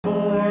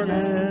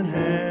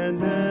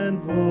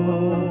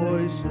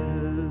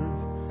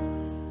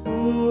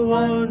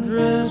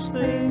wondrous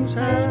things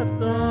hath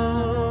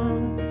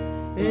done,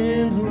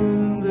 in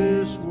whom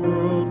this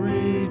world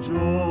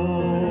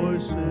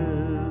rejoices,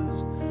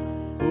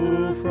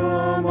 who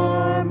from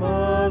our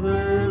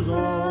mother's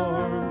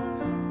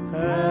arm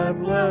hath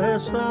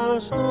blessed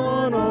us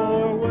on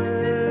our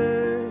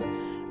way,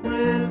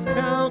 with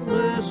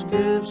countless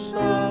gifts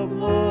of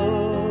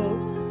love,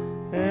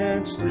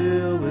 and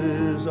still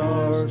is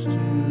ours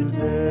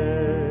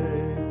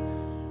today.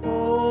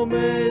 Oh,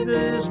 may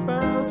this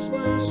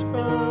boundless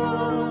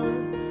God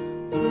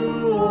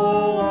through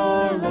all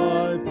our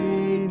life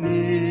be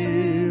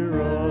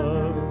near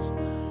us,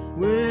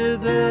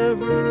 with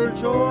ever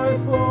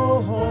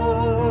joyful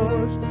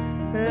hearts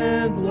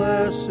and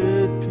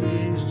blessed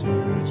peace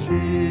to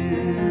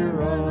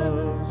cheer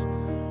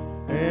us,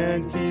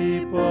 and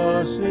keep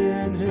us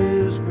in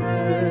his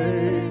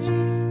grace,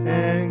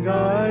 and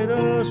guide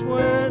us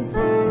when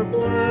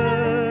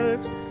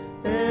perplexed,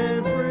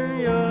 and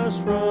free us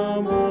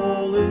from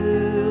all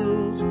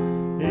ills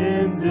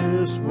in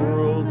this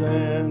world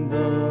and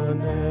the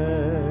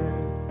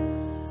next.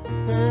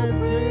 And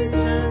praise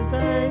and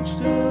thanks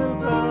to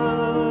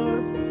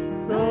God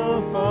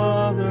the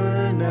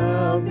Father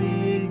now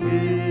be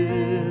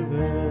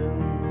given,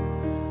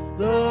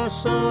 the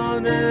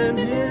Son and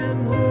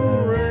him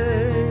who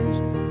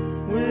reigns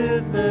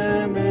with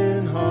them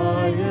in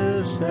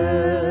highest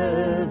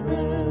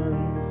heaven,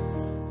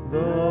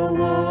 the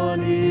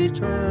one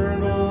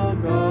eternal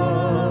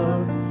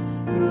God,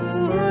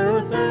 whom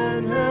earth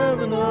and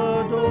heaven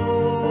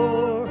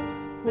adore,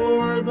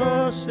 for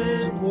thus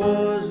it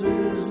was,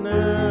 is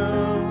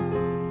now,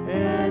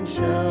 and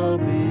shall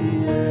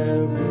be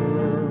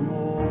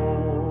evermore.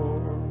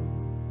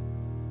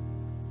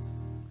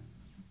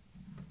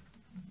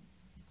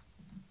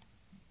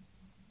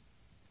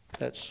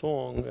 That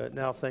song,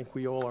 Now Thank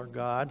We All Our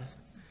God,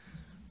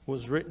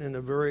 was written in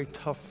a very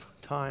tough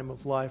time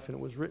of life, and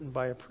it was written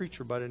by a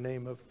preacher by the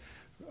name of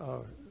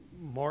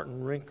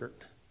Martin Rinkart.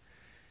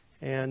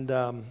 And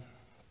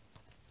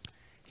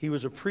he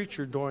was a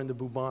preacher during the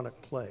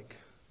bubonic plague.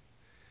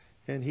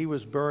 And he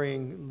was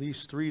burying at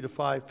least 3 to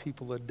 5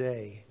 people a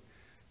day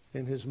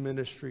in his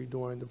ministry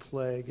during the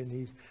plague.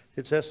 And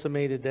it's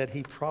estimated that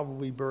he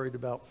probably buried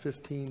about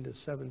 1,500 to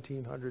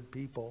 1,700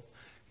 people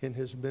in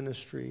his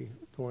ministry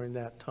during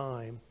that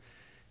time.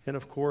 And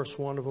of course,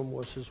 one of them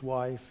was his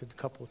wife and a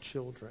couple of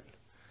children.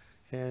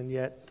 And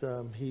yet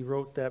he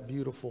wrote that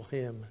beautiful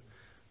hymn,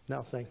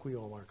 Now Thank We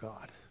All Our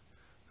God.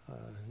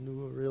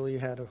 Knew really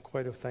had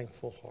quite a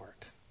thankful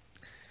heart.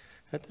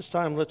 At this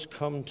time, let's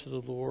come to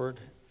the Lord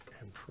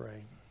and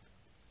pray.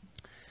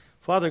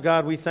 Father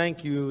God, we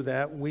thank you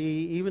that we,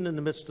 even in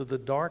the midst of the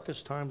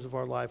darkest times of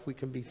our life, we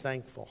can be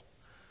thankful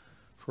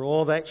for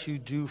all that you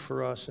do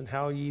for us and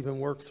how you even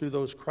work through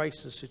those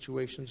crisis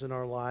situations in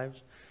our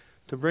lives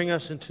to bring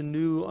us into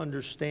new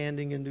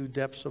understanding and new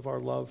depths of our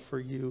love for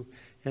you,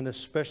 and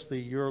especially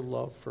your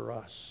love for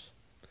us.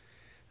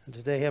 And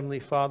today,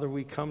 Heavenly Father,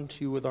 we come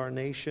to you with our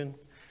nation.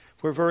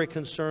 We're very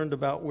concerned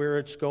about where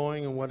it's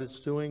going and what it's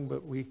doing,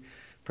 but we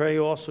pray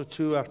also,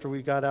 too, after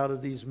we got out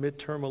of these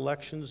midterm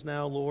elections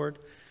now, Lord,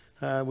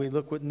 we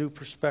look with new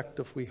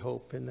perspective, we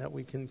hope, and that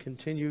we can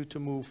continue to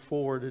move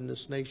forward in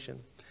this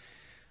nation.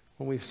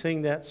 When we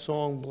sing that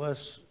song,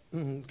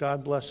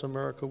 God Bless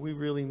America, we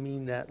really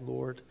mean that,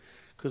 Lord,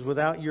 because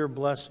without your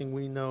blessing,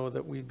 we know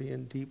that we'd be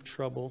in deep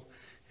trouble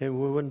and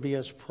we wouldn't be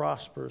as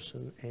prosperous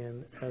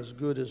and as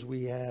good as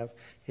we have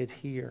it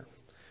here.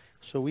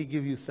 So we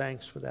give you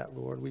thanks for that,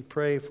 Lord. We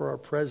pray for our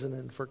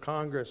president, for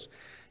Congress,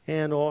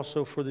 and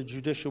also for the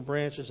judicial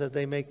branches as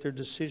they make their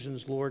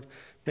decisions, Lord.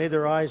 May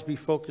their eyes be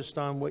focused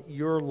on what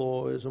your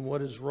law is and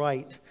what is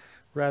right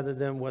rather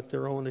than what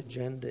their own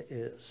agenda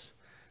is.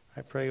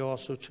 I pray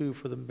also, too,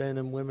 for the men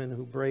and women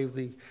who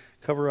bravely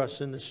cover us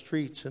in the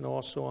streets and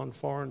also on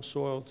foreign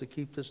soil to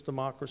keep this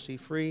democracy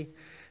free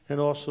and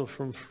also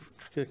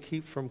to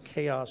keep from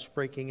chaos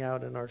breaking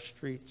out in our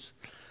streets.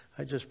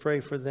 I just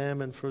pray for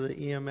them and for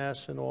the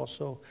EMS and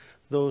also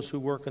those who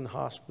work in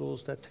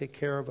hospitals that take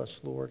care of us,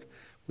 Lord.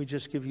 We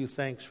just give you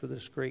thanks for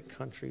this great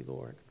country,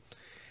 Lord.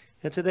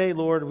 And today,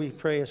 Lord, we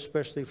pray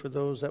especially for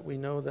those that we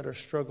know that are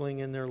struggling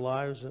in their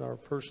lives, in our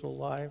personal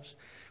lives.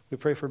 We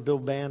pray for Bill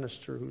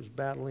Bannister, who's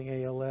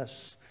battling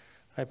ALS.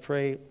 I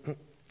pray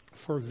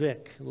for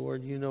Vic,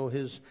 Lord. You know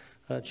his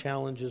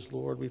challenges,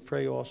 Lord. We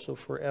pray also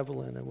for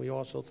Evelyn, and we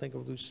also think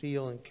of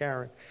Lucille and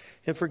Karen.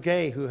 And for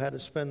Gay, who had to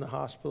spend the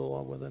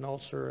hospital with an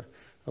ulcer,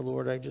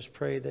 Lord, I just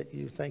pray that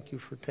you thank you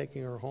for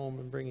taking her home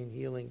and bringing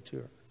healing to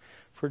her.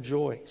 For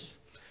Joyce.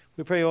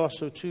 We pray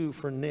also, too,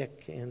 for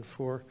Nick and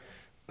for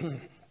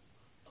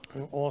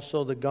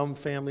also the Gum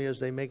family as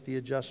they make the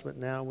adjustment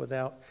now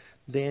without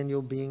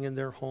Daniel being in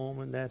their home,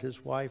 and that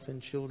his wife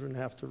and children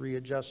have to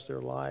readjust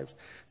their lives.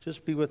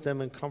 Just be with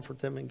them and comfort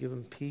them and give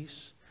them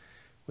peace.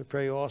 We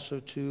pray also,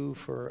 too,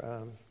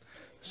 for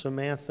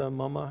Samantha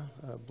Mama,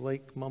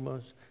 Blake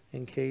Mama's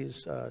and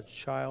Kay's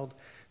child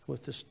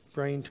with the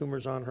brain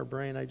tumors on her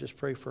brain. I just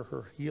pray for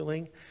her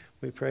healing.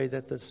 We pray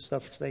that the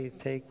stuff they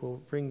take will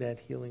bring that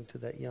healing to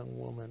that young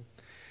woman.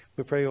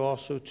 We pray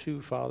also,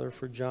 too, Father,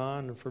 for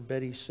John and for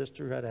Betty's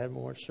sister who had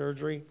more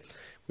surgery.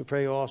 We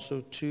pray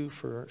also, too,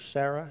 for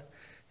Sarah.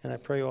 And I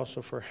pray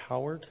also for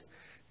Howard.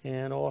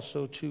 And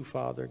also, too,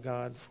 Father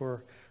God,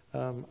 for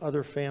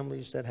other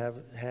families that have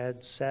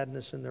had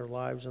sadness in their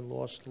lives and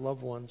lost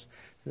loved ones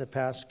in the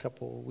past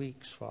couple of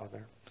weeks,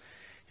 Father.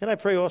 And I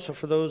pray also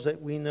for those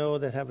that we know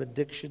that have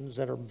addictions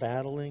that are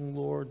battling,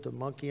 Lord, the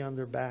monkey on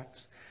their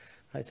backs.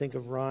 I think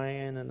of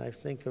Ryan, and I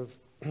think of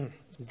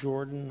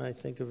Jordan. I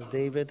think of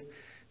David,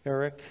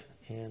 Eric,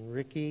 and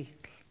Ricky,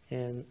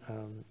 and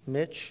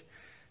Mitch.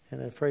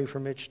 And I pray for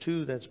Mitch,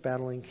 too, that's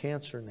battling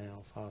cancer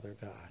now, Father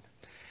God.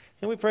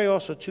 And we pray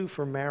also, too,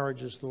 for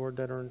marriages, Lord,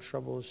 that are in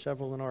trouble. There's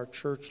several in our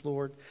church,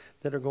 Lord,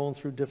 that are going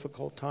through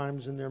difficult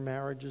times in their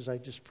marriages. I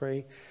just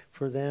pray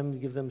for them,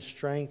 give them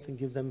strength and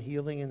give them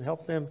healing and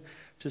help them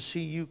to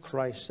see you,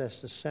 Christ,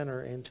 as the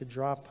center and to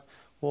drop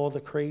all the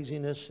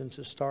craziness and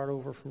to start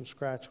over from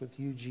scratch with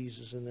you,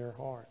 Jesus, in their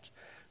hearts.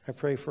 I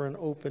pray for an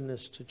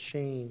openness to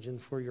change and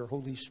for your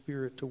Holy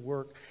Spirit to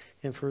work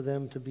and for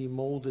them to be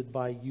molded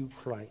by you,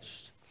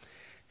 Christ.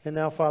 And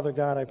now, Father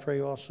God, I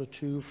pray also,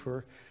 too,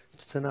 for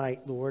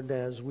tonight, Lord,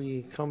 as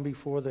we come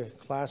before the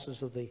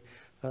classes of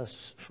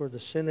for the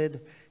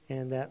synod,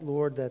 and that,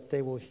 Lord, that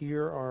they will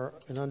hear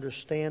and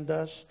understand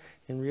us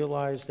and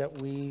realize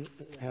that we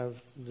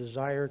have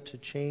desire to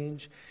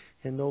change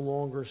and no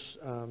longer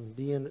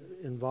be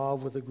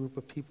involved with a group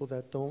of people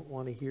that don't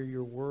want to hear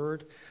your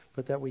word,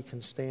 but that we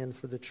can stand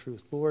for the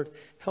truth. Lord,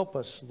 help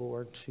us,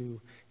 Lord,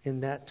 in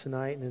that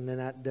tonight and in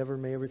that endeavor.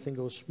 May everything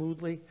go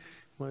smoothly.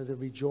 May there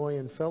be joy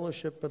and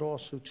fellowship, but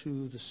also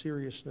to the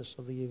seriousness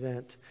of the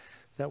event,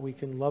 that we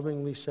can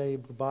lovingly say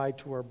goodbye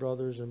to our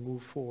brothers and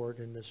move forward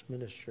in this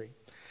ministry.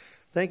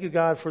 Thank you,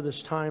 God, for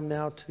this time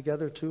now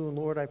together, too. And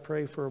Lord, I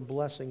pray for a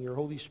blessing, your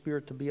Holy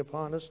Spirit to be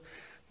upon us.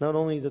 Not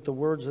only that the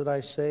words that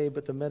I say,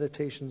 but the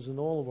meditations in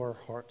all of our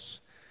hearts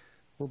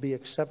will be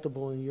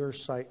acceptable in your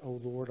sight, O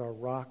Lord, our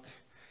rock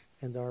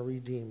and our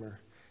Redeemer.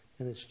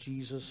 And it's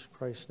Jesus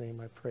Christ's name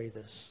I pray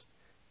this.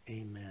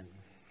 Amen.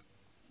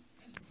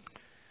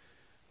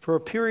 For a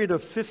period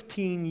of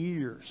 15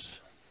 years,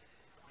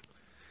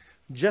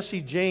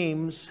 Jesse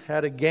James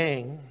had a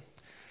gang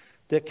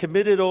that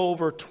committed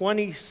over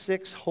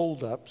 26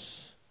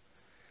 holdups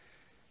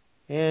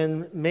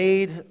and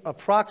made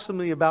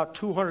approximately about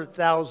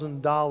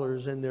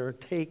 $200,000 in their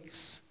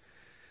takes.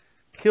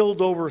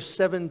 Killed over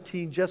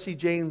 17, Jesse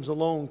James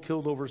alone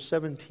killed over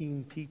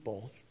 17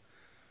 people.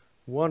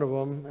 One of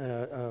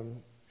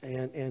them,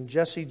 and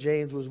Jesse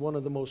James was one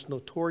of the most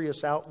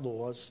notorious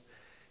outlaws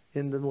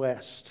in the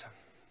West.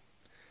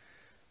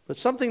 But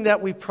something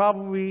that we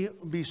probably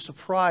be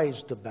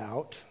surprised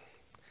about,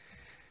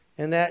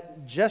 and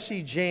that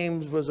Jesse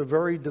James was a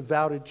very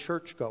devoted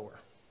churchgoer.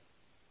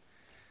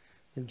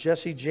 And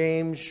Jesse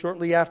James,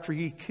 shortly after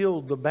he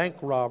killed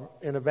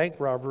in a bank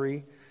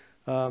robbery,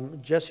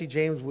 Jesse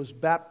James was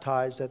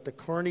baptized at the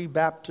Kearney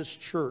Baptist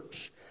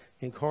Church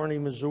in Kearney,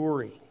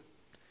 Missouri.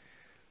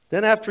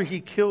 Then after he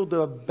killed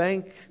the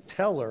bank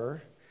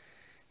teller,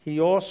 he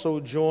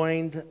also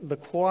joined the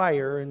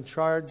choir and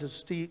tried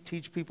to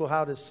teach people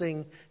how to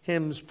sing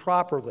hymns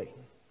properly.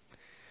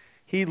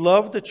 He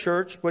loved the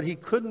church, but he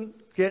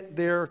couldn't get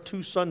there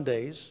 2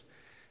 Sundays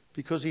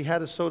because he had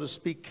to, so to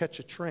speak, catch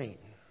a train,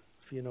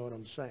 if you know what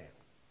I'm saying.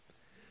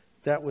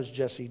 That was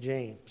Jesse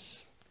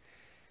James.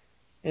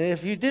 And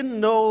if you didn't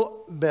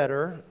know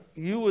better,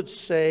 you would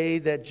say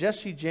that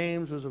Jesse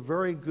James was a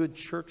very good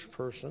church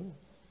person,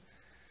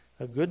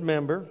 a good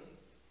member,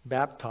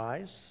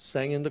 baptized,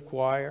 sang in the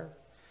choir,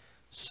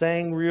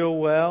 sang real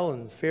well,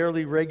 and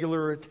fairly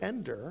regular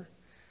attender.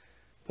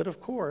 But of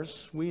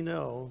course, we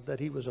know that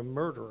he was a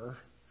murderer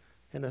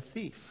and a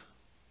thief.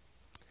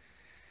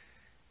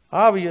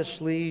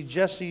 Obviously,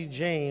 Jesse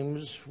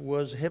James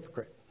was a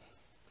hypocrite.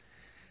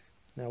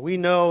 Now, we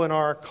know in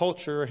our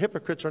culture,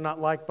 hypocrites are not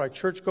liked by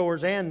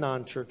churchgoers and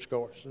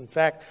non-churchgoers. In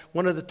fact,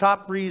 one of the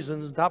top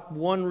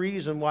one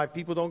reason why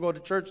people don't go to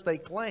church, they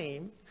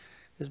claim,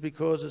 is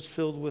because it's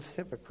filled with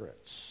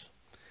hypocrites.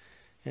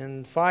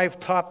 And 5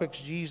 topics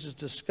Jesus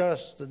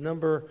discussed, the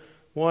number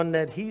one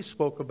that he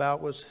spoke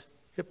about was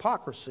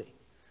hypocrisy.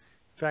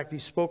 In fact, he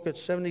spoke at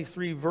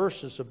 73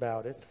 verses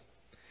about it.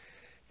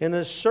 In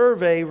a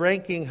survey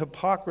ranking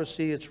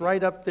hypocrisy, it's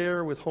right up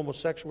there with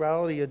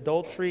homosexuality,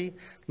 adultery,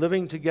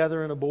 living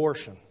together, and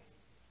abortion.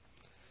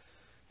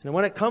 And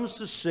when it comes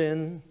to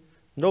sin,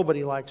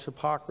 nobody likes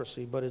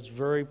hypocrisy, but it's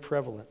very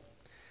prevalent.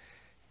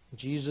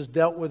 Jesus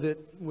dealt with it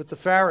with the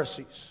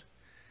Pharisees.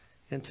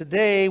 And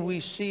today we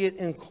see it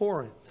in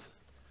Corinth.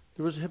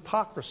 There was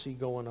hypocrisy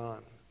going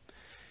on.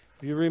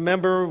 If you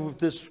remember,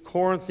 this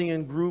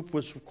Corinthian group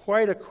was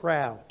quite a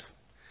crowd.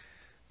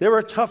 They were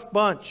a tough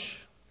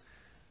bunch.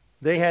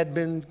 They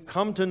had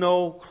come to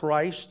know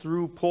Christ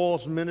through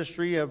Paul's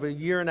ministry of 1.5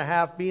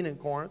 years being in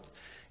Corinth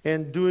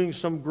and doing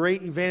some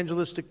great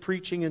evangelistic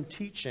preaching and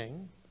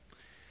teaching.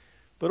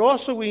 But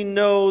also we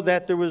know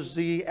that there was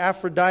the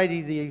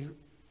Aphrodite, the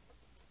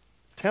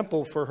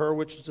temple for her,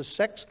 which is the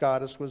sex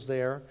goddess, was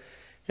there.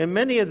 And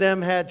many of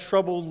them had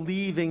trouble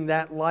leaving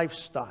that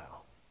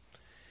lifestyle.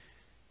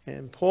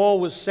 And Paul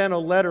was sent a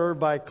letter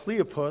by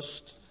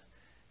Cleopas,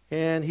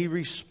 and he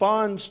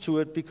responds to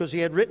it because he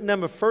had written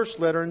them a first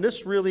letter, and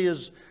this really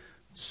is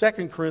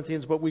 2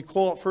 Corinthians, but we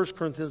call it 1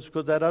 Corinthians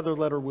because that other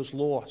letter was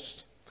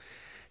lost.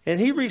 And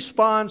he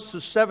responds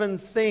to 7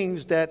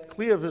 things that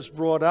Cleopas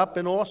brought up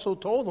and also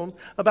told them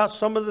about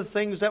some of the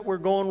things that were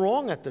going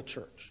wrong at the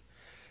church.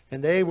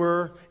 And they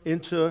were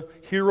into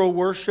hero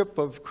worship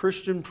of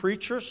Christian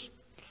preachers.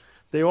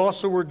 They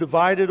also were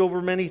divided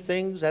over many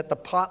things. At the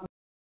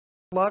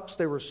potlucks,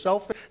 they were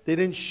selfish. They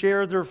didn't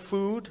share their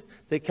food.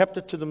 They kept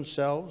it to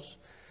themselves.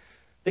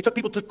 They took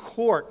people to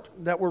court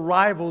that were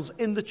rivals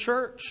in the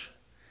church,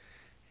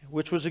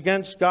 which was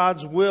against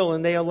God's will,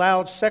 and they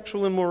allowed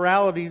sexual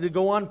immorality to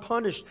go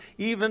unpunished.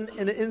 Even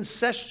an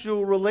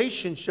incestual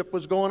relationship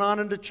was going on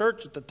in the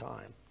church at the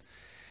time.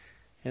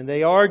 And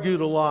they argued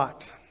a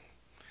lot.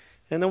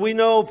 And then we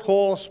know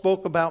Paul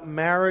spoke about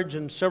marriage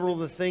and several of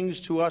the things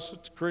to us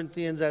at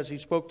Corinthians as he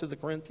spoke to the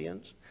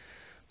Corinthians.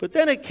 But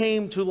then it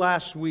came to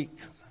last week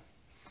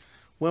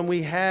when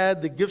we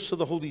had the gifts of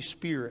the Holy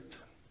Spirit.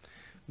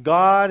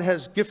 God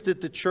has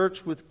gifted the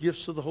church with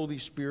gifts of the Holy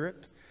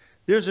Spirit.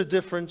 There's a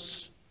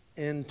difference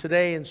in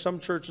today, and some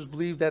churches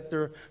believe that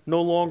they're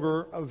no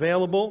longer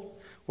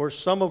available, or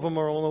some of them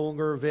are no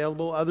longer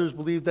available. Others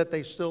believe that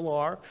they still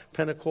are.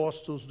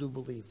 Pentecostals do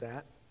believe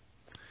that.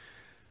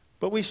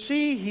 But we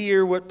see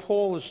here what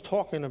Paul is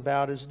talking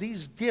about is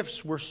these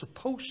gifts were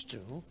supposed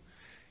to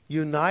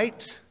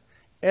unite,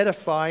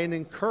 edify, and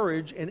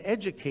encourage and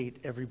educate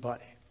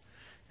everybody,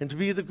 and to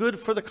be the good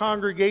for the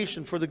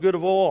congregation, for the good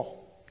of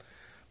all.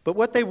 But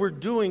what they were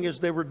doing is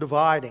they were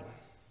dividing.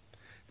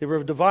 They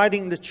were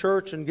dividing the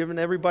church and getting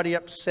everybody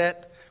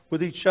upset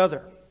with each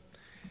other.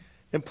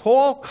 And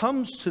Paul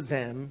comes to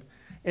them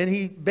and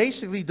he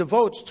basically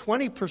devotes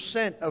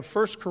 20% of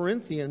 1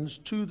 Corinthians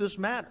to this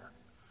matter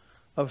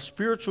of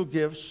spiritual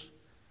gifts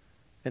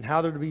and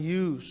how they're to be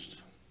used.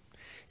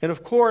 And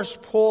of course,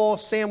 Paul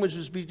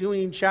sandwiches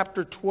between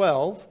chapter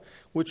 12,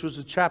 which was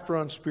a chapter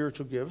on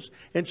spiritual gifts,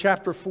 and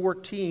chapter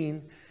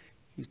 14,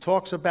 he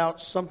talks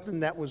about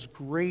something that was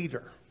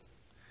greater.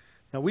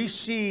 Now, we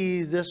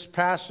see this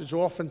passage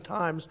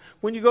oftentimes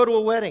when you go to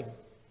a wedding.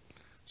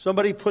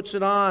 Somebody puts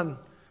it on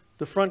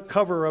the front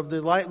cover of the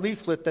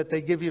leaflet that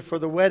they give you for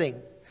the wedding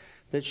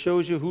that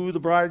shows you who the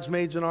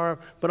bridesmaids are.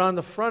 But on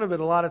the front of it,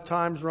 a lot of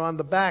times, or on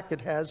the back,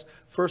 it has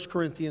 1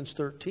 Corinthians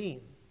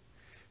 13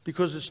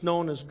 because it's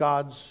known as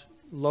God's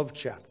love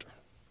chapter.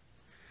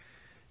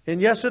 And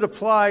yes, it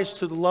applies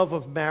to the love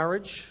of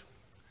marriage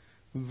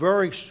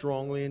very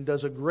strongly and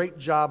does a great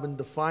job in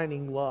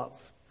defining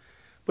love.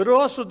 But it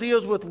also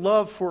deals with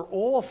love for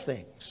all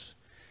things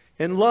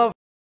and love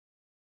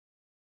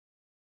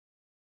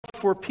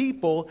for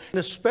people, and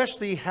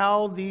especially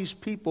how these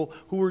people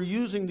who are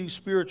using these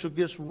spiritual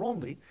gifts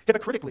wrongly,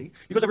 hypocritically,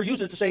 because they were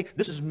using it to say,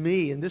 this is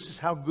me and this is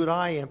how good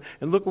I am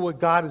and look at what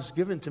God has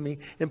given to me.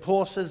 And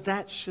Paul says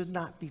that should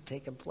not be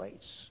taking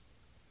place.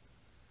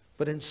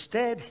 But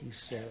instead, he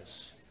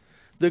says,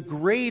 the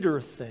greater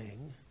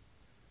thing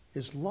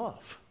is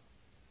love.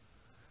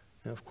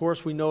 And of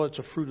course, we know it's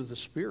a fruit of the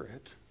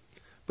Spirit,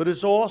 but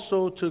it's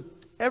also to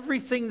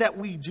everything that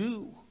we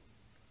do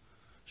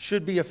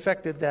should be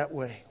affected that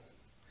way.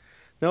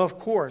 Now, of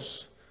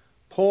course,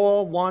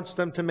 Paul wants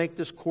them to make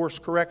this course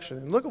correction.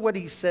 And look at what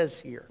he says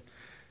here.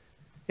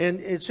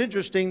 And it's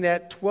interesting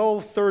that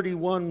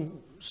 12:31,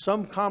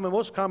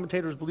 most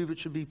commentators believe it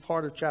should be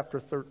part of chapter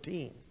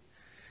 13.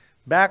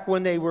 Back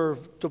when they were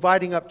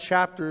dividing up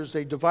chapters,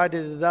 they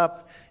divided it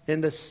up in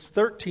the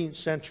 13th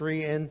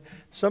century, and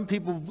some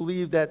people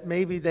believe that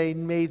maybe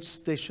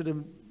they should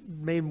have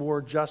made more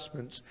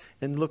adjustments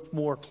and looked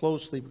more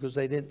closely because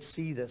they didn't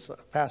see this, a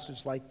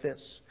passage like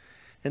this.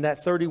 And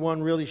that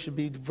 31 really should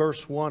be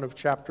verse 1 of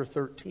chapter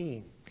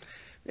 13.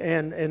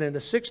 And in the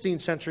 16th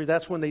century,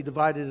 that's when they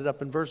divided it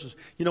up in verses.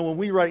 You know, when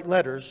we write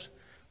letters,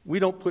 we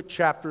don't put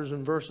chapters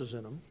and verses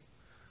in them.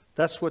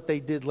 That's what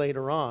they did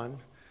later on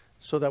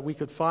so that we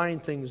could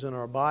find things in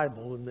our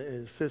Bible in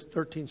the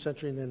 13th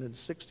century and then in the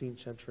 16th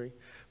century.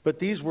 But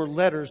these were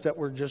letters that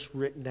were just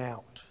written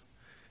out.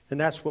 And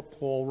that's what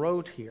Paul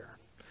wrote here.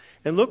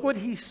 And look what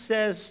he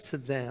says to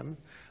them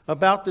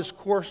about this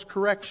course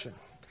correction.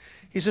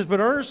 He says, but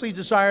earnestly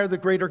desire the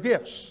greater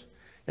gifts,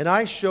 and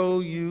I show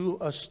you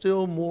a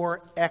still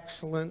more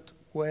excellent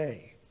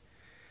way.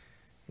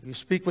 If you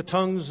speak with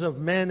tongues of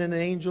men and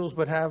angels,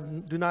 but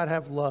do not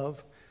have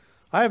love,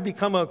 I have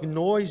become a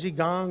noisy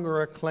gong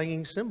or a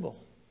clanging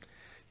cymbal.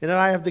 And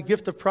I have the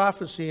gift of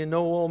prophecy and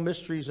know all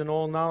mysteries and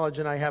all knowledge,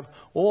 and I have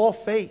all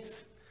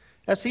faith.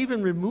 That's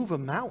even remove a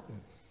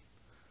mountain.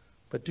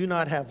 But do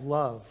not have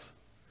love,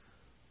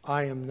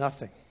 I am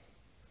nothing.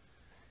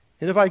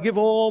 And if I give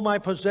all my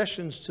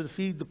possessions to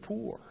feed the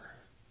poor,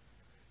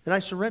 and I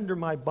surrender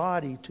my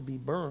body to be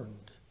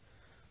burned,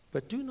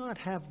 but do not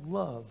have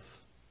love,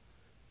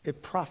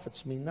 it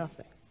profits me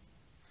nothing.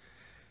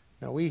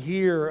 Now, we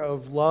hear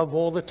of love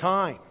all the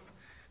time.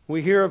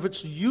 We hear of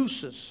its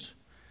uses.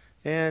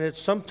 And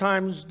it's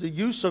sometimes the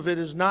use of it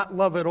is not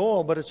love at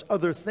all, but it's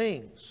other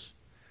things.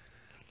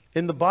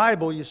 In the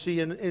Bible, you see,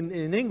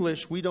 in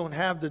English, we don't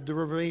have the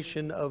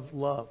derivation of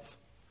love.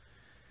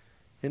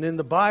 And in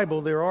the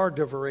Bible, there are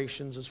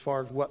derivations as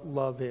far as what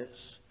love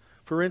is.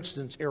 For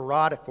instance,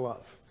 erotic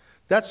love.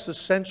 That's the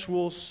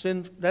sensual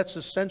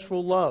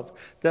love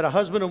that a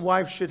husband and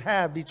wife should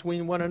have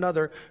between one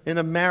another in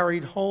a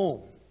married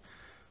home.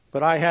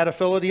 But I had a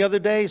fellow the other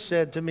day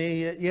said to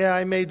me, yeah,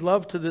 I made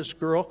love to this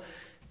girl.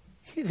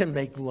 He didn't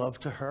make love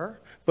to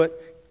her.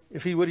 But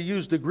if he would have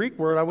used the Greek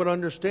word, I would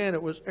understand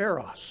it was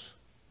eros.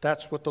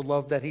 That's what the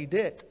love that he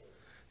did.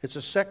 It's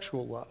a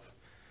sexual love.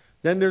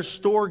 Then there's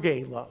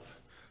storge love.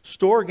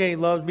 Storge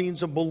love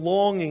means a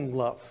belonging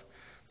love.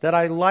 That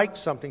I like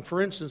something.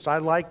 For instance, I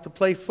liked to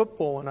play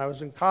football when I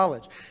was in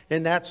college.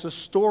 And that's a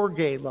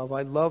storge love.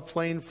 I love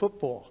playing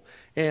football.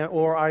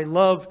 Or I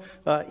love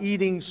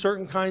eating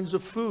certain kinds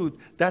of food.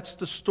 That's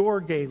the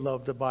storge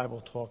love the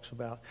Bible talks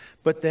about.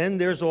 But then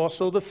there's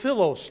also the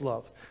philos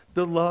love.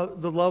 The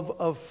love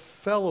of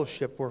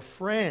fellowship or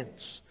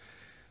friends.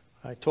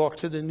 I talked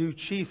to the new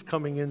chief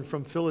coming in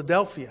from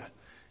Philadelphia.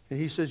 And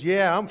he says,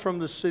 yeah, I'm from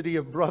the city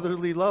of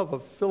brotherly love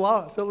of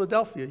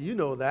Philadelphia. You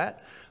know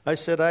that. I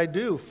said, I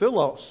do.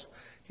 Philos.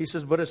 He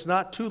says, but it's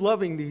not too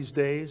loving these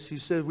days. He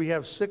said, we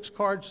have 6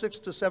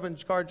 to 7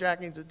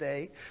 carjackings a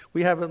day.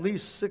 We have at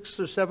least 6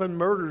 or 7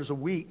 murders a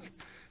week.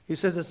 He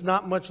says, it's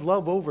not much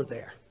love over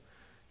there.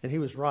 And he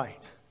was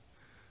right.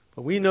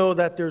 But we know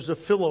that there's a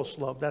philos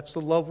love. That's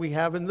the love we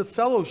have in the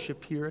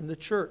fellowship here in the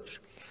church.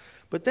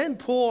 But then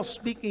Paul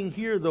speaking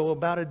here, though,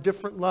 about a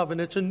different love. And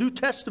it's a New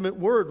Testament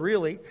word,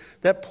 really,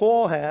 that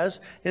Paul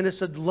has. And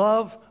it's a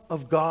love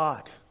of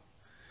God.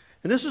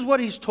 And this is what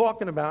he's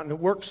talking about. And it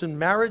works in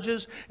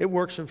marriages. It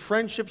works in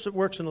friendships. It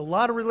works in a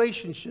lot of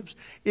relationships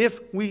if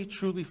we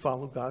truly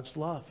follow God's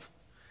love.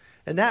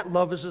 And that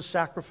love is a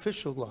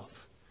sacrificial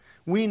love.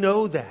 We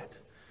know that.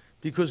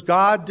 Because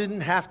God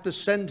didn't have to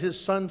send his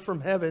Son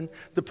from heaven,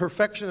 the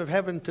perfection of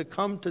heaven, to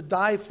come to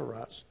die for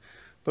us.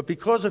 But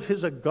because of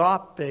his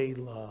agape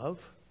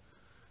love,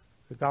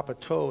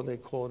 agapeto they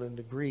call it in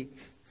the Greek,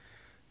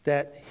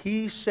 that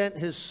he sent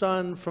his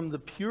Son from the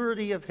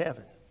purity of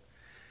heaven,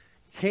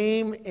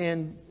 came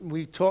and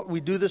we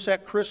do this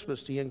at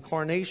Christmas. The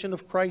incarnation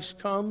of Christ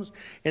comes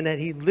and that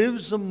he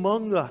lives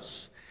among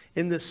us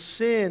in the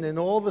sin and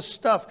all the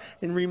stuff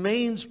and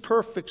remains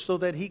perfect so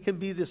that he can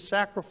be the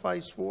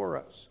sacrifice for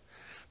us.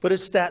 But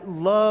it's that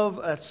love,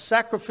 a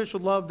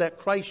sacrificial love that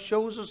Christ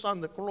shows us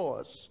on the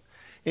cross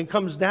and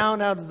comes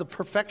down out of the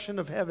perfection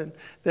of heaven,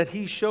 that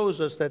he shows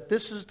us that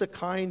this is the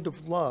kind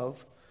of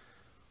love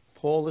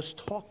Paul is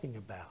talking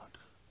about.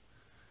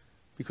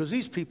 Because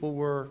these people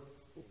were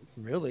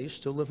really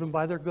still living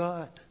by their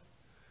gut.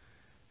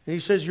 And he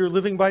says you're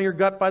living by your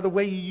gut by the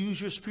way you use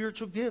your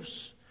spiritual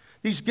gifts.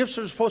 These gifts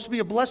are supposed to be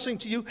a blessing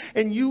to you,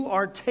 and you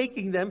are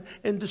taking them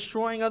and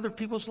destroying other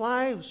people's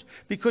lives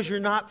because you're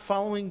not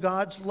following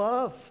God's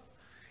love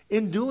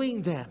in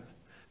doing them.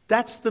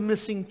 That's the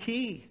missing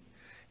key.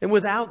 And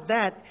without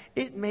that,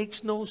 it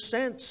makes no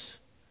sense.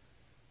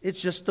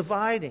 It's just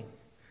dividing.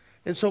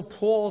 And so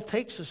Paul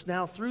takes us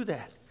now through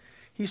that.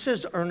 He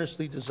says,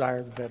 earnestly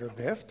desire the better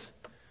gift.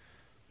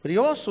 But he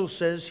also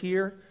says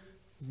here,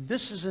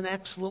 this is an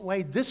excellent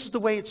way. This is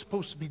the way it's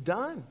supposed to be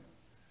done.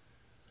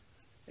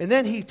 And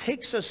then he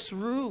takes us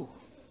through.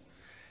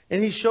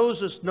 And he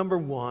shows us, number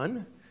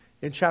 1,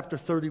 in chapter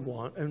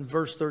 31, in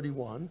verse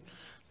 31,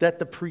 that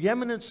the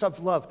preeminence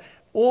of love,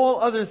 all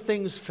other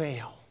things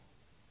fail.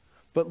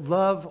 But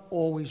love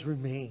always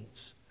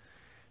remains.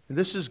 And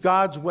this is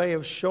God's way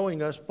of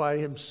showing us by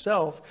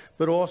himself,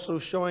 but also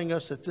showing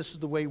us that this is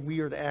the way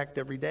we are to act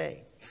every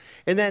day.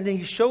 And then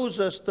he shows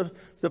us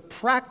the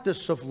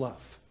practice of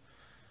love.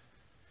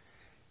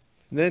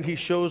 And then he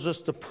shows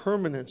us the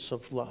permanence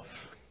of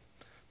love.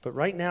 But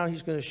right now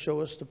he's going to show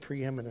us the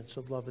preeminence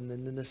of love and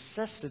then the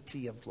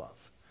necessity of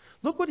love.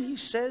 Look what he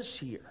says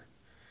here.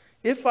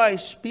 If I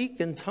speak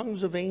in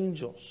tongues of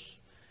angels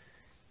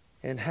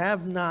and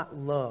have not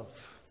love,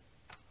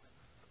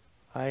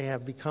 I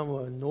have become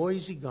a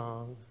noisy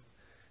gong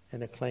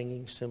and a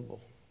clanging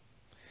cymbal.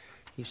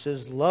 He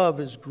says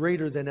love is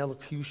greater than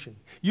elocution.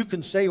 You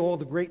can say all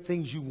the great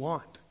things you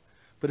want,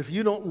 but if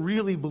you don't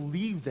really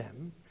believe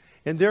them,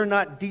 and they're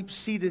not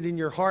deep-seated in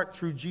your heart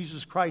through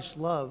Jesus Christ's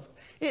love,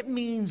 it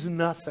means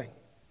nothing.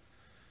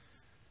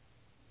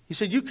 He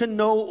said you can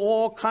know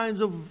all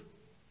kinds of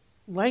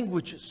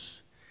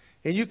languages,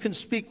 and you can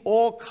speak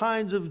all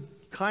kinds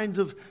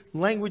of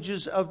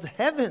languages of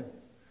heaven.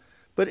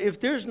 But if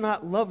there's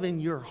not love in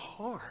your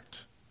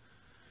heart,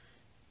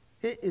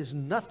 it is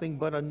nothing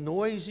but a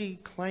noisy,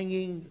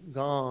 clanging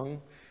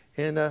gong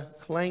and a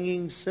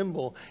clanging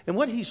cymbal. And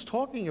what he's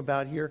talking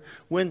about here,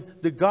 when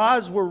the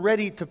gods were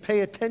ready to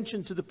pay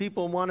attention to the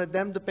people and wanted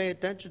them to pay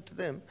attention to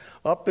them,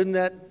 up in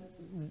that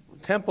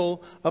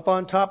temple, up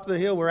on top of the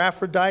hill where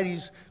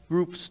Aphrodite's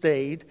group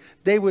stayed,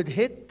 they would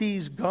hit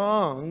these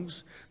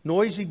gongs,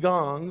 noisy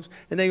gongs,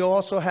 and they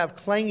also have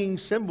clanging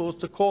cymbals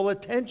to call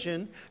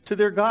attention to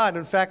their god.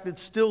 In fact,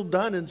 it's still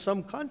done in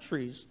some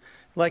countries.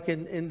 like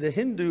in the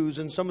Hindus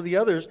and some of the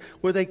others,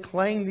 where they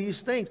claim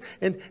these things.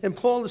 And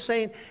Paul is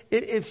saying,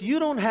 if you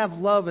don't have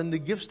love in the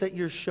gifts that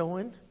you're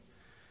showing,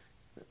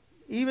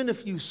 even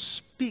if you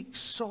speak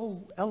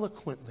so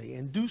eloquently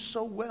and do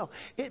so well,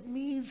 it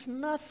means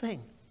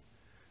nothing.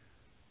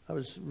 I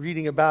was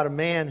reading about a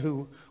man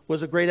who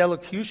was a great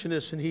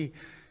elocutionist, and he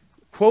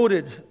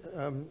quoted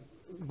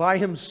by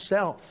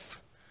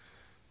himself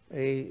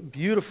a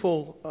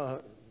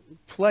beautiful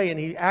play, and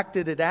he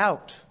acted it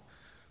out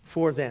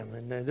for them.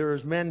 And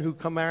there's men who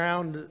come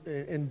around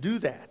and do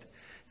that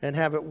and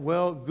have it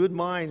good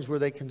minds where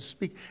they can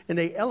speak. And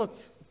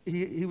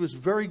he was a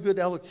very good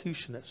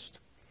elocutionist.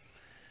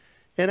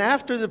 And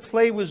after the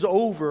play was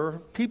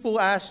over, people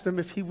asked him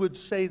if he would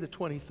say the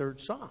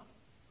 23rd Psalm.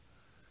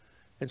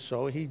 And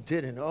so he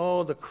did. And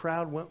the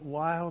crowd went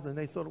wild, and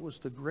they thought it was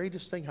the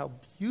greatest thing, how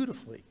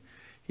beautifully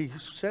he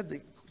said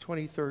the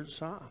 23rd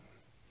Psalm.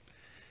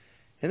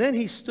 And then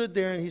he stood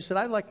there and he said,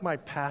 I'd like my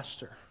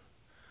pastor,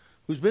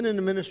 who's been in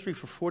the ministry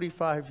for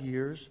 45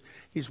 years.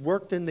 He's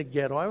worked in the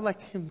ghetto. I would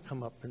like him to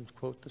come up and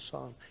quote the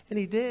psalm. And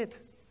he did.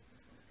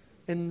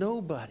 And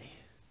nobody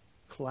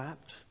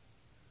clapped.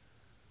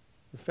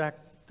 In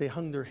fact, they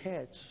hung their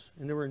heads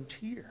and they were in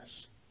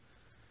tears.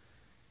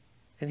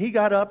 And he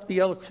got up, the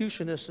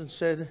elocutionist, and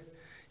said,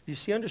 do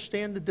you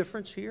understand the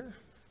difference here?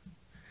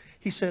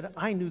 He said,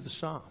 I knew the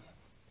psalm.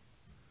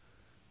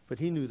 But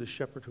he knew the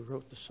shepherd who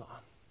wrote the psalm.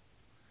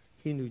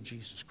 He knew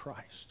Jesus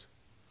Christ.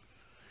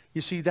 You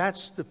see,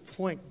 that's the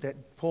point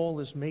that Paul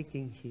is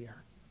making here.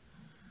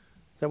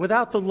 That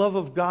without the love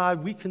of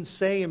God, we can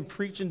say and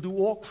preach and do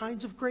all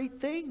kinds of great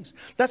things.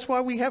 That's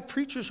why we have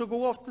preachers who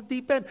go off the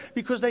deep end,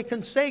 because they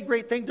can say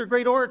great things. They're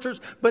great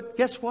orators. But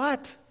guess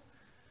what?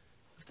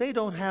 If they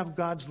don't have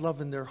God's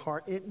love in their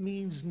heart, it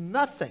means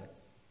nothing.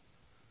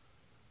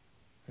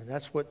 And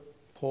that's what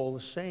Paul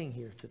is saying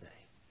here today.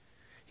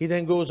 He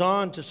then goes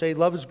on to say,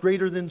 love is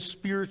greater than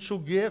spiritual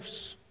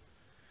gifts.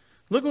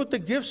 Look at what the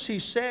gifts he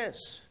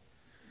says.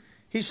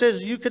 He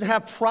says you can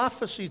have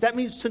prophecies. That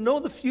means to know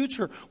the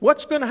future.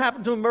 What's going to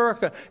happen to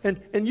America?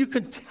 And you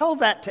can tell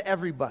that to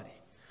everybody.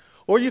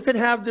 Or you can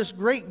have this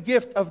great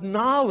gift of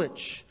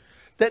knowledge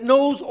that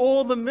knows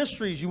all the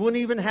mysteries. You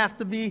wouldn't even have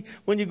to be,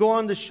 when you go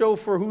on the show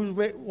for Who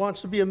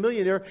Wants to Be a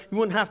Millionaire, you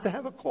wouldn't have to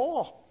have a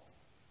call.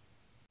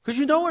 Because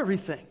you know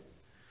everything.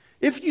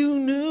 If you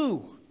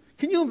knew.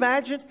 Can you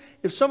imagine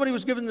if somebody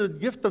was given the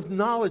gift of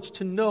knowledge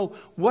to know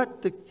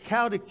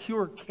how to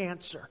cure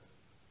cancer?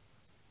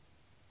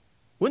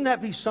 Wouldn't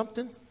that be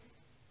something?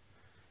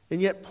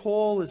 And yet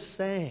Paul is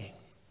saying,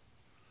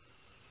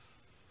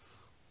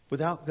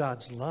 without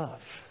God's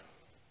love,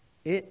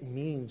 it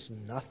means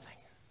nothing.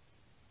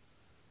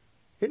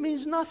 It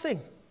means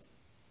nothing.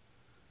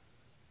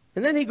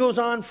 And then he goes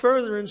on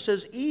further and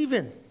says,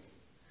 even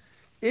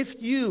if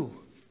you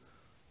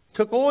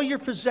took all your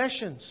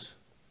possessions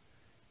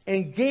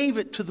and gave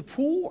it to the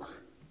poor,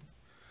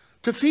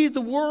 to feed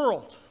the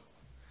world,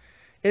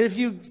 and if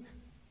you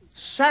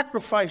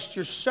sacrificed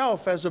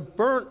yourself as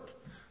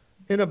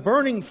in a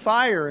burning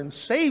fire and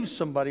saved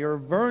somebody, or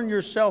burn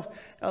yourself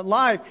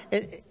alive,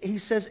 and he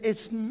says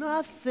it's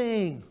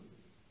nothing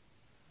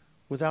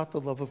without the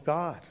love of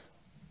God.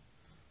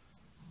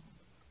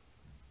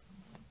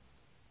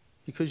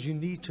 Because you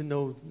need to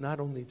know not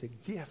only the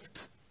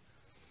gift,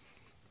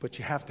 but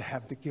you have to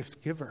have the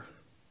gift giver.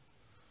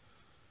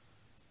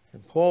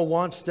 And Paul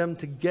wants them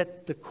to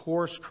get the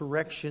course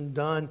correction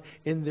done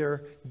in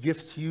their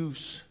gift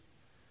use.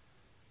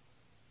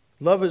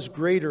 Love is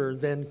greater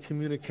than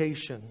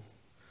communication.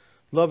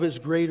 Love is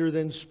greater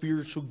than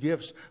spiritual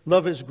gifts.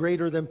 Love is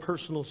greater than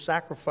personal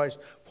sacrifice.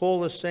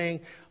 Paul is saying,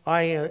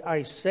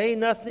 I say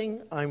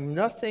nothing, I'm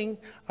nothing,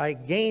 I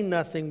gain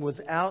nothing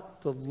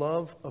without the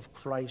love of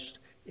Christ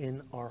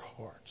in our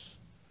hearts.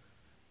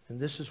 And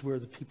this is where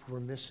the people were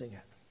missing it.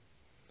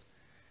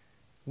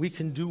 We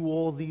can do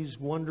all these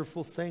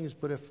wonderful things,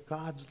 but if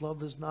God's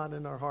love is not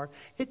in our heart,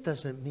 it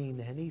doesn't mean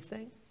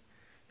anything.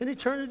 In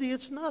eternity,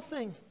 it's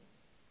nothing.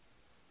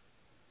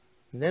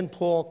 And then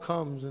Paul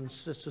comes and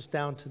sits us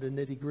down to the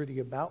nitty-gritty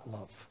about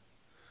love.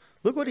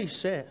 Look what he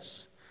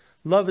says.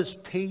 Love is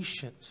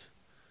patient.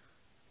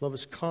 Love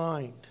is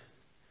kind.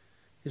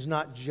 Is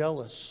not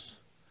jealous.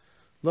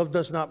 Love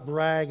does not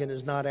brag and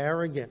is not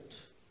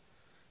arrogant.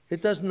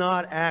 It does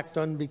not act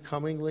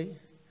unbecomingly.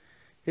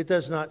 It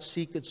does not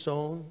seek its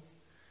own.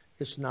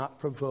 It's not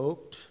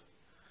provoked.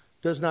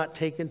 Does not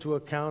take into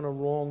account a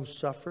wrong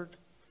suffered.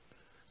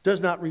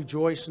 Does not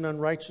rejoice in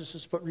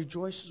unrighteousness, but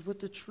rejoices with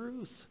the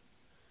truth.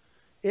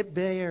 It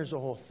bears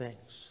all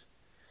things.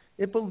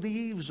 It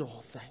believes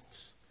all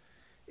things.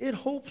 It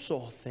hopes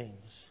all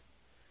things.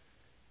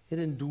 It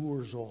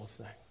endures all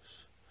things.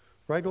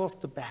 Right off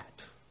the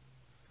bat,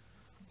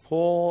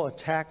 Paul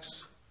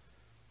attacks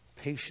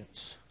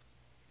patience.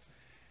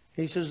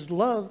 He says,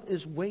 love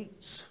is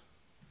weights.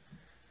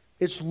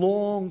 It's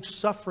long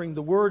suffering.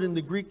 The word in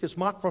the Greek is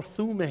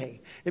makrothumē.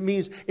 It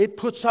means it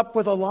puts up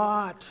with a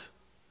lot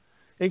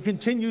and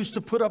continues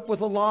to put up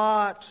with a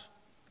lot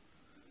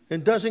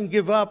and doesn't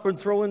give up and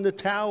throw in the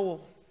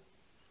towel.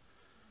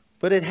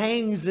 But it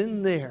hangs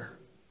in there.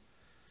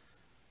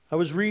 I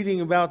was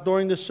reading about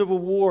during the Civil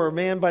War, a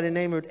man by the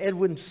name of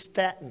Edwin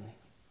Stanton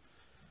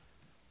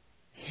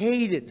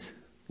hated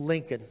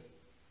Lincoln.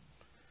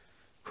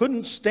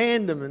 Couldn't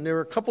stand him. And there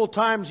were a couple of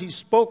times he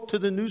spoke to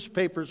the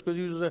newspapers because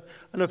he was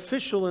an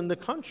official in the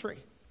country.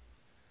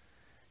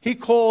 He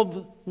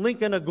called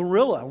Lincoln a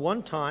gorilla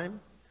one time.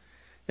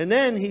 And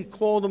then he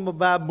called him a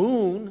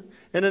baboon.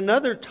 And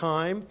another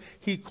time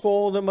he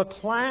called him a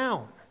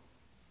clown.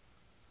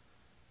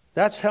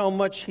 That's how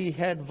much he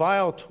had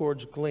vile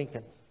towards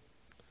Lincoln.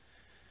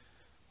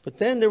 But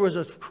then there was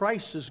a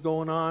crisis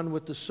going on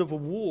with the Civil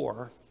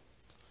War.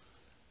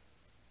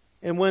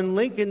 And when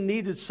Lincoln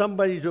needed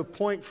somebody to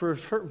appoint for a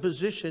certain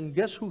position,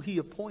 guess who he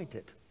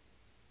appointed?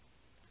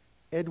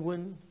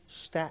 Edwin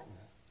Stanton.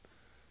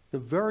 The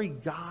very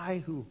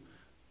guy who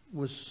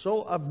was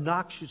so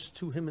obnoxious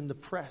to him in the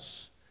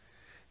press.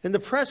 And the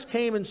press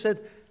came and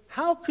said,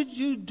 "How could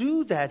you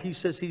do that?" He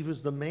says he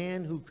was the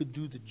man who could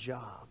do the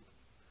job.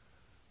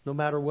 No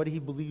matter what he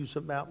believes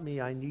about me,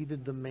 I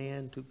needed the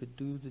man who could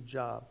do the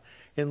job.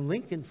 And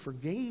Lincoln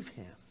forgave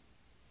him.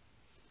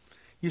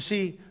 You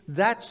see,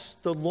 that's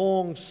the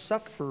long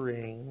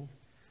suffering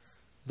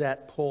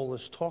that Paul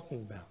is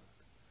talking about.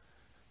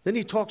 Then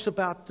he talks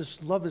about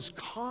this love is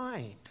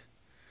kind.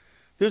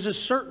 There's a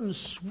certain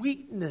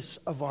sweetness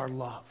of our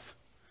love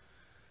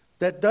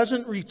that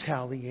doesn't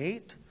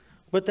retaliate,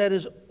 but that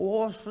is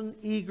often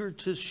eager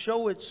to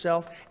show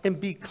itself and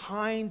be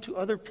kind to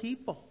other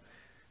people.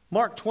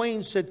 Mark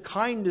Twain said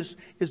kindness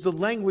is the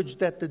language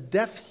that the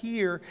deaf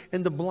hear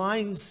and the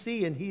blind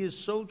see, and he is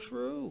so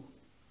true.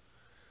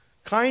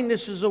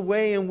 Kindness is a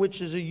way in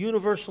which is a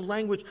universal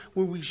language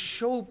where we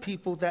show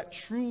people that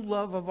true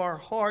love of our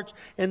hearts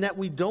and that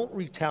we don't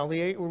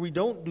retaliate or we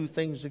don't do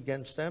things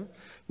against them.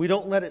 We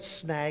don't let it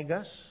snag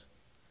us,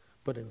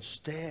 but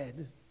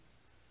instead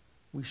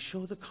we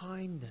show the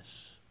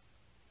kindness.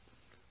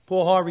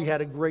 Paul Harvey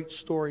had a great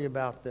story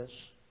about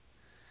this.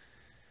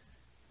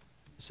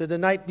 He said the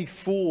night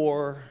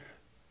before,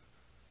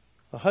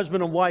 a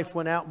husband and wife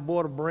went out and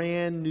bought a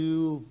brand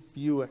new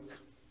Buick.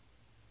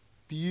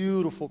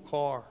 Beautiful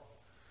car.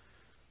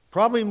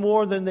 Probably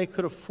more than they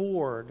could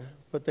afford,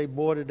 but they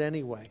bought it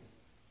anyway.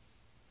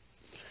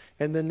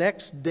 And the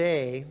next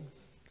day,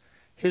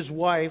 his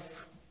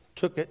wife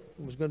took it.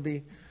 It was going to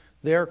be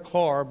their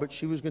car, but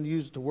she was going to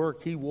use it to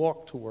work. He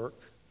walked to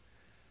work.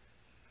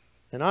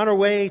 And on her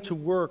way to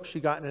work, she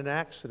got in an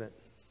accident.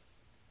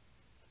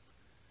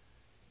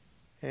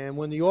 And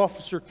when the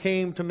officer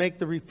came to make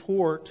the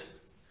report,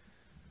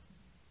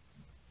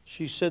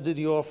 she said to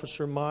the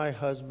officer, "My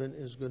husband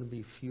is going to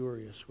be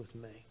furious with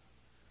me.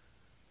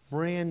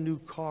 Brand new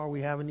car,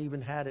 we haven't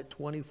even had it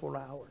 24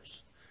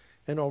 hours.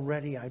 And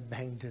already I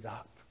banged it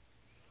up."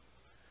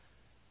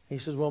 He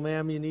says, "Well,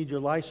 ma'am, you need your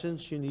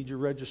license, you need your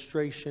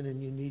registration,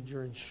 and you need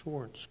your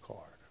insurance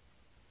card."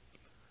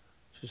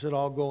 She said,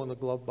 "I'll go in the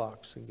glove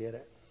box and get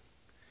it."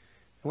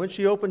 And when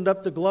she opened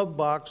up the glove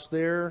box,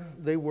 there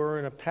they were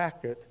in a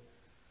packet,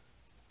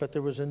 but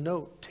there was a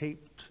note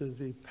taped to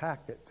the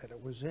packet that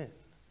it was in.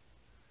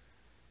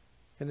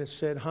 And it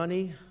said,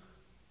 "Honey,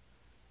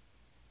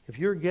 if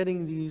you're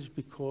getting these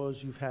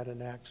because you've had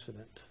an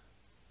accident,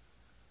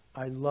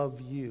 I love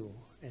you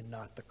and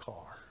not the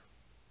car."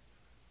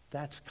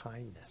 That's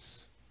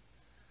kindness.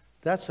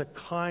 That's a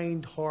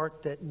kind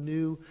heart that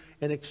knew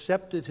and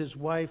accepted his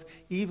wife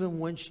even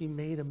when she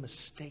made a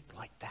mistake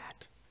like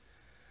that.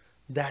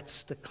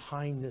 That's the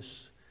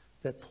kindness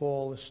that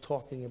Paul is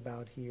talking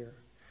about here.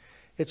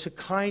 It's a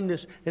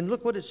kindness, and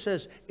look what it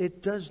says.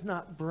 It does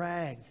not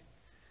brag.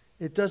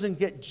 It doesn't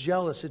get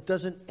jealous. It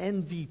doesn't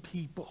envy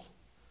people.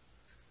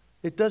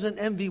 It doesn't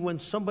envy when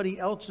somebody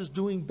else is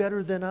doing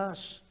better than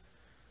us.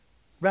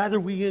 Rather,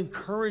 we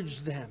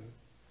encourage them.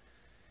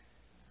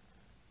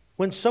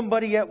 When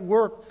somebody at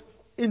work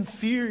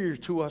inferior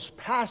to us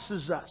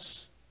passes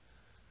us,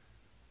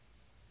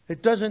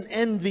 it doesn't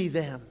envy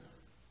them.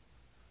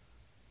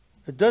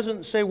 It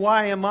doesn't say,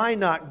 "Why am I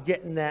not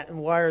getting that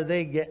and why are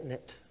they getting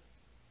it?"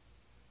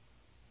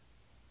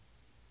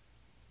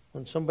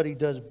 When somebody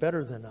does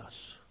better than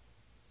us,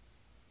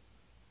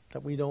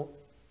 that we don't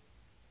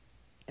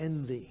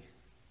envy,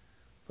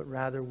 but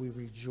rather we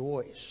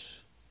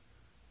rejoice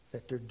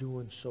that they're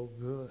doing so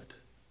good.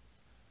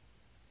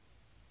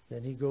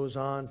 Then he goes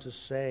on to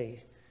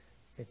say,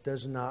 it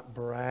does not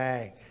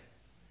brag.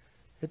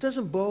 It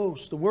doesn't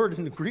boast. The word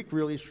in the Greek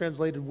really is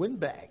translated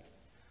windbag.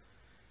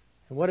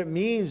 And what it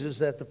means is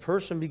that the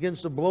person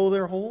begins to blow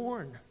their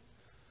horn,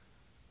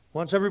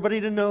 wants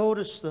everybody to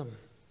notice them,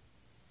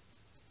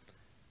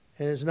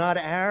 and is not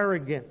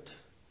arrogant,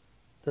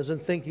 doesn't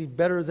think he's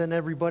better than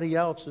everybody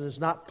else, and is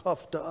not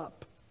puffed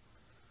up,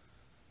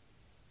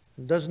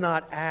 and does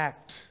not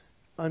act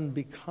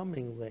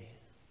unbecomingly,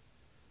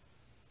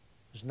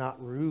 is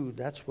not rude.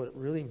 That's what it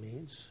really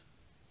means.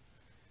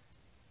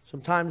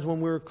 Sometimes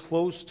when we're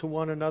close to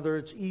one another,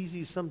 it's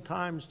easy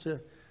sometimes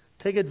to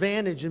take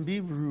advantage and be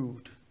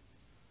rude.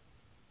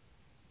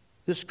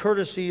 This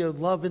courtesy of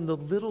love in the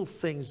little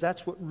things,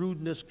 that's what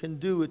rudeness can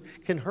do.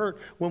 It can hurt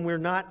when we're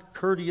not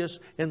courteous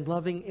and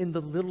loving in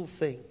the little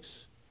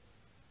things.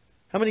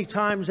 How many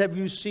times have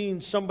you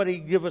seen somebody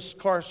give a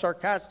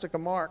sarcastic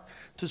remark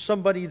to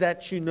somebody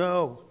that you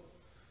know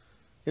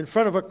in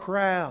front of a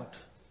crowd?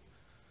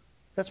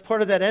 That's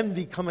part of that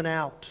envy coming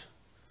out.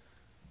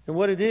 And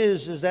what it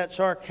is that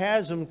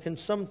sarcasm can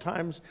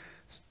sometimes,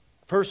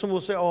 a person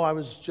will say, oh, I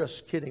was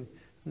just kidding.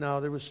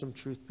 No, there was some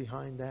truth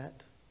behind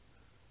that.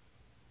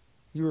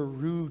 You were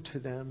rude to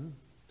them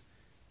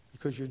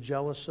because you're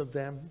jealous of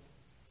them.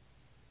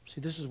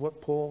 See, this is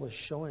what Paul is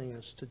showing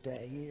us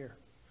today here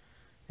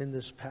in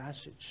this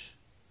passage.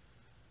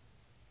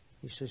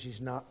 He says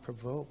he's not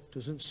provoked,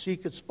 doesn't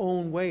seek its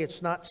own way.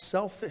 It's not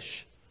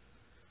selfish.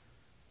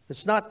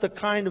 It's not the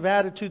kind of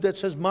attitude that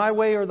says my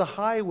way or the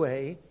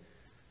highway.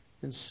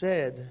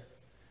 Instead,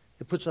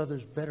 it puts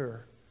others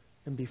better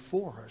and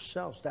before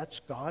ourselves. That's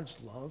God's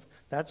love.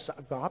 That's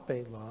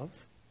agape love.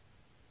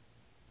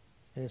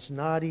 And it's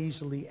not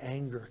easily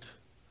angered.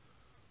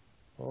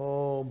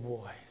 Oh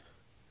boy.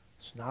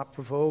 It's not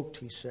provoked,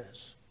 he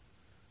says.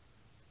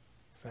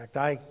 In fact,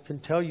 I can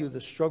tell you the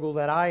struggle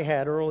that I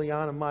had early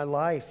on in my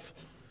life.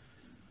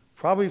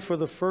 Probably for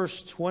the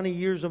first 20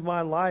 years of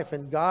my life.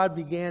 And God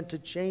began to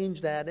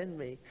change that in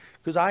me.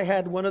 Because I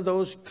had one of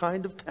those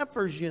kind of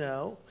tempers,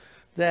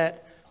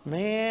 that,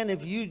 man,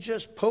 if you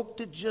just poked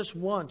it just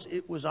once,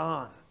 it was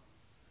on.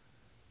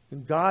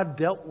 And God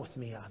dealt with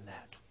me on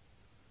that.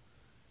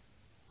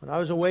 When I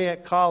was away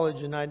at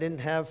college and I didn't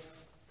have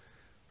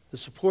the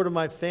support of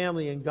my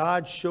family, and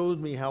God showed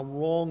me how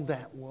wrong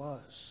that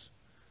was.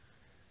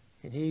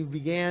 And He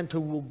began to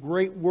do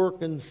great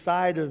work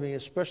inside of me,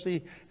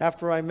 especially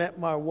after I met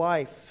my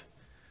wife,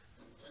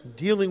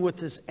 dealing with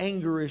this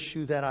anger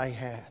issue that I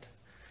had.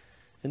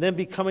 And then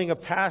becoming a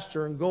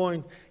pastor and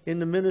going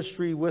into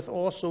ministry with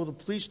also the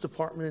police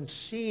department and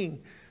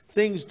seeing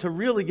things to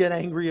really get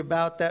angry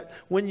about, that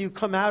when you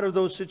come out of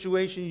those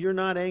situations, you're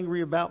not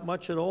angry about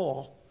much at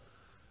all.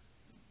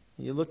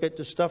 You look at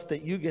the stuff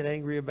that you get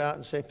angry about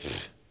and say,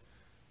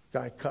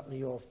 guy cut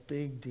me off,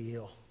 big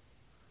deal.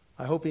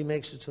 I hope he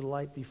makes it to the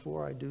light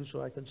before I do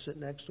so I can sit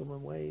next to him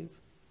and wave.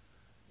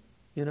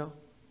 When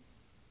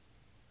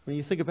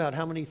you think about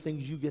how many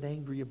things you get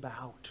angry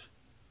about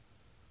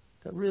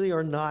that really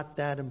are not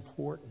that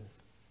important.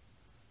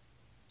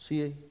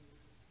 See,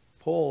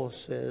 Paul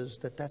says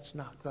that that's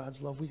not God's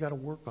love. We got to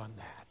work on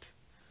that.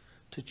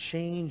 To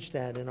change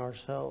that in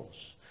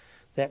ourselves.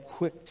 That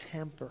quick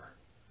temper.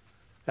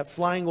 That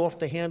flying off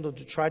the handle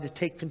to try to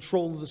take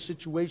control of the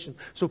situation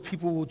so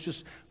people will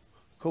just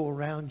go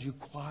around you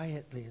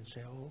quietly and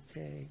say,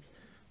 okay,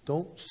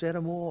 don't set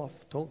them off.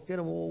 Don't get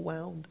them all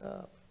wound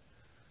up.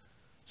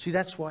 See,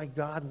 that's why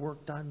God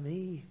worked on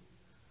me.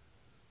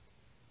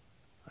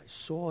 I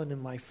saw it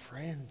in my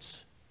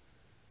friends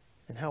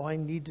and how I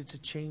needed to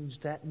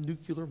change that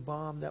nuclear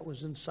bomb that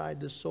was inside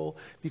the soul,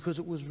 because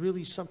it was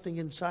really something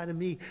inside of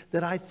me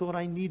that I thought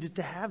I needed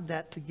to have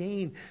that to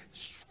gain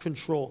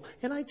control.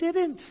 And I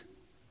didn't.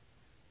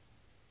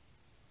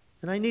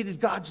 And I needed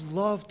God's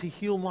love to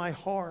heal my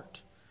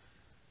heart.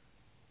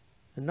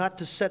 And not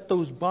to set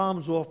those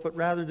bombs off, but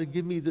rather to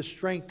give me the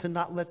strength to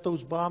not let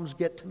those bombs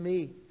get to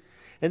me.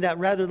 And that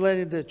rather than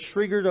letting the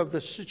trigger of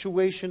the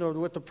situation or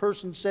what the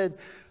person said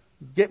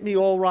get me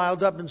all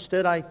riled up,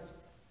 instead I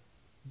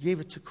gave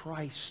it to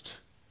Christ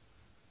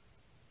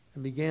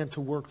and began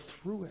to work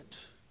through it.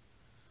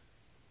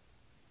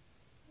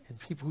 And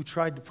people who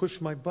tried to push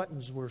my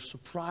buttons were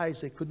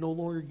surprised they could no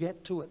longer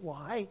get to it.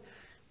 Why?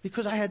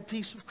 Because I had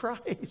peace of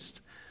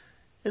Christ.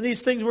 And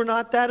these things were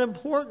not that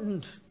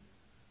important.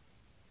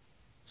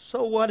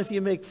 So what if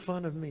you make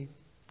fun of me?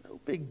 No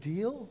big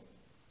deal.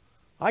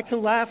 I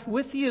can laugh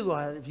with you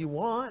if you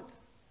want.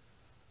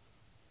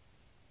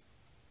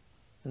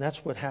 And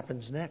that's what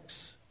happens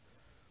next.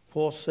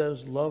 Paul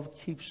says, love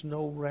keeps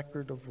no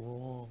record of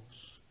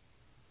wrongs.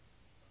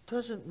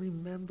 Doesn't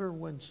remember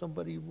when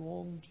somebody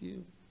wronged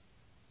you.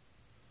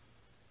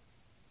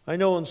 I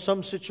know in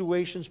some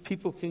situations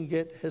people can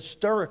get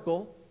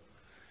hysterical,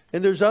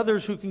 and there's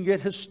others who can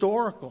get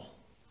historical.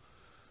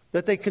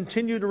 That they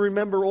continue to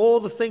remember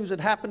all the things that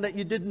happened that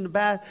you did in the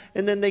past,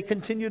 and then they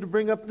continue to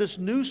bring up this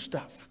new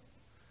stuff.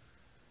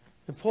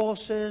 And Paul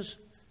says,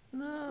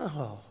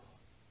 no.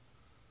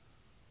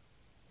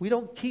 We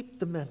don't keep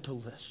the mental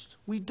list.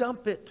 We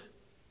dump it.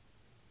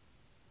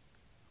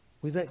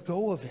 We let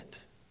go of it.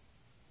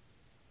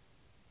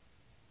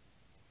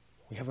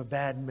 We have a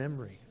bad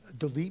memory, a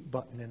delete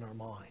button in our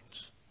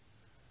minds.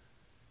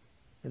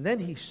 And then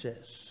he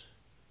says,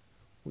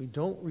 we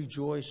don't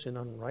rejoice in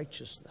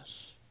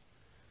unrighteousness,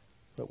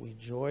 but we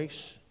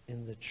rejoice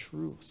in the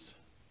truth.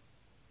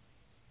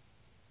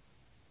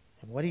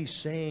 And what he's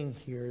saying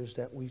here is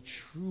that we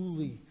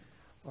truly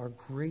are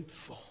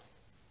grateful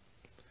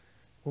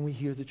when we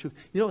hear the truth.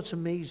 It's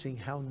amazing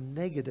how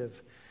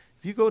negative.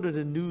 If you go to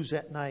the news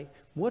at night,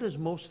 what is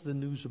most of the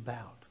news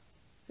about?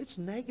 It's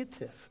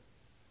negative.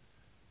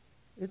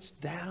 It's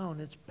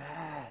down. It's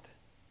bad.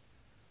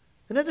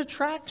 And it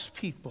attracts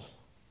people.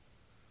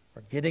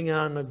 Or getting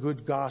on a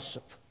good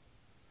gossip.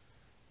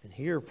 And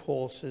here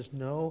Paul says,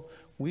 no,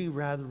 we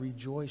rather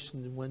rejoice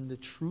when the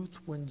truth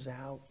wins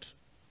out.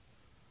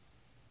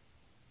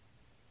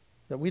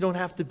 That we don't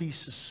have to be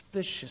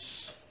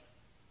suspicious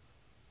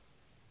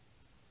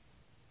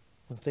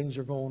when things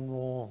are going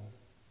wrong.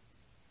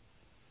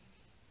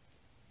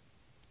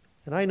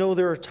 And I know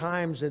there are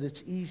times that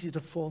it's easy to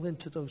fall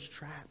into those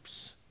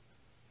traps.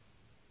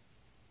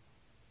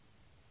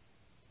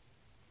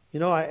 You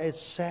know, it's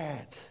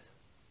sad.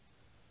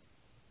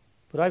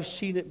 But I've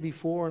seen it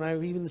before, and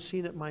I've even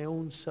seen it my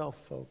own self,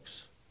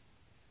 folks.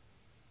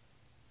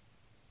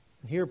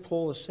 And here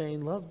Paul is saying,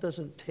 love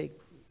doesn't take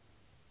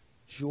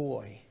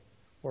joy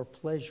or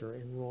pleasure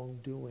in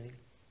wrongdoing.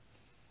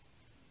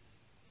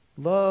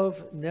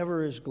 Love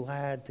never is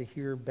glad to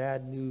hear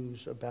bad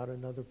news about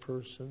another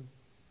person.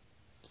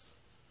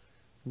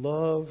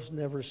 Love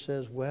never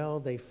says, well,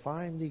 they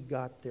finally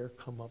got their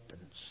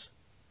comeuppance.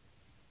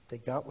 They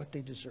got what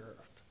they deserved.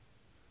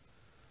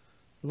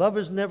 Love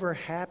is never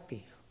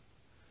happy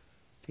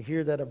to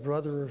hear that a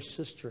brother or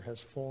sister has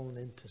fallen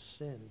into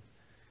sin.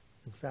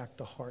 In fact,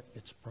 the heart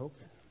gets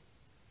broken.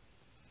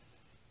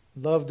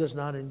 Love does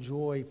not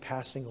enjoy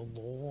passing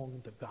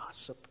along the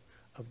gossip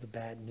of the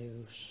bad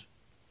news,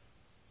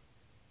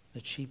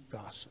 the cheap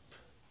gossip.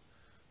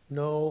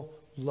 No,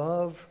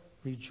 love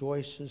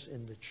rejoices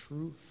in the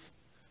truth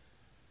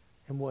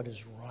and what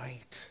is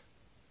right.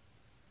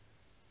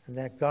 And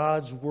that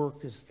God's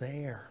work is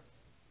there,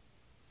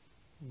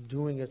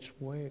 doing its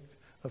work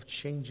of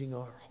changing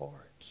our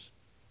hearts.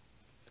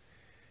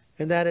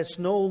 And that it's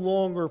no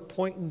longer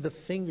pointing the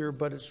finger,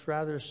 but it's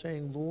rather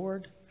saying,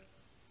 Lord,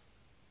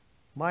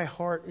 my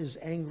heart is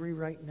angry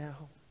right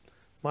now.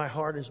 My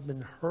heart has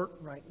been hurt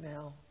right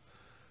now.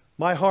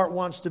 My heart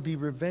wants to be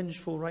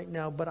revengeful right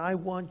now, but I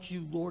want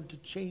you, Lord, to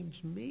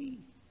change me.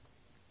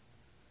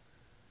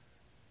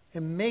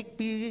 And make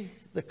me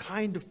the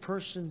kind of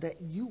person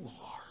that you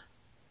are.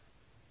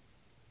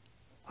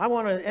 I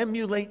want to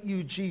emulate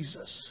you,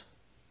 Jesus.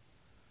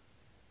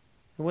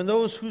 And when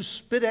those who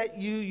spit at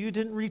you, you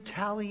didn't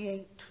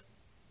retaliate.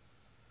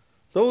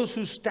 Those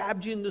who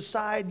stabbed you in the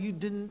side, you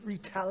didn't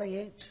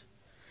retaliate.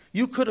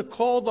 You could have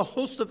called the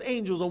host of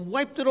angels and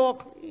wiped it all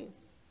clean.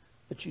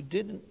 But you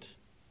didn't.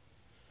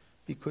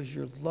 Because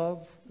your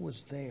love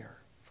was there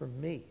for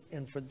me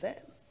and for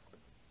them.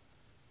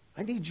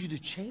 I need you to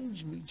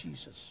change me,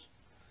 Jesus.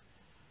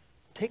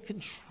 Take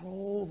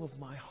control of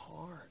my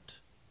heart.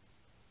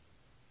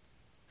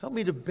 Help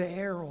me to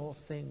bear all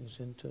things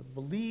and to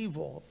believe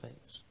all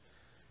things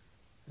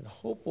and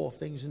hope all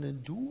things and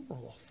endure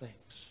all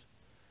things.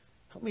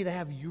 Help me to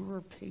have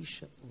your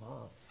patient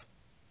love.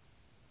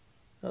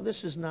 Now,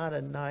 this is not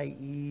a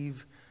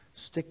naive,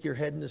 stick your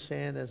head in the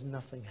sand as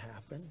nothing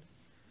happened.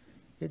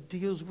 It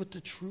deals with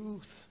the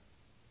truth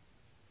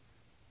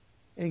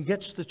and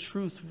gets the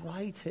truth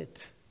righted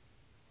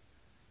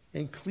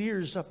and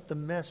clears up the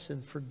mess,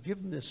 and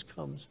forgiveness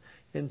comes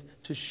and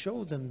to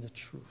show them the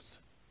truth.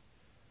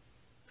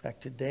 In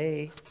fact,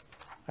 today,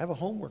 I have a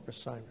homework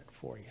assignment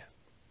for you.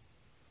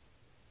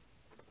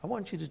 I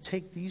want you to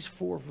take these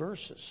 4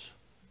 verses,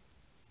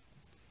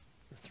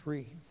 or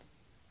 3,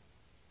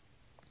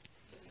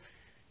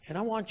 and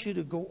I want you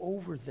to go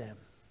over them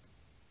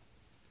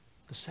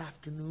this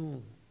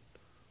afternoon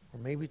or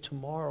maybe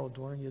tomorrow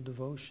during your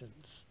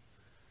devotions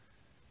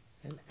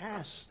and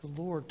ask the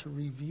Lord to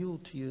reveal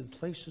to you in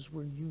places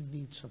where you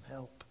need some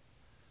help,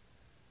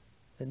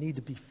 that need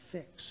to be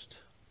fixed.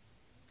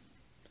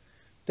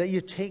 That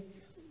you take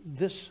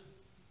this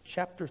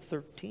chapter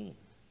 13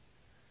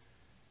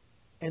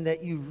 and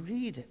that you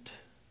read it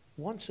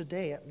once a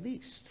day at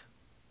least.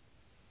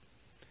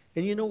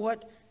 And you know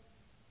what?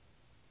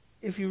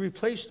 If you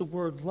replace the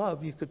word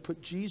love, you could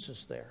put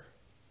Jesus there.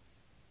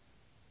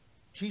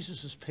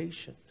 Jesus is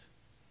patient.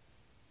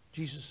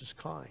 Jesus is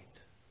kind.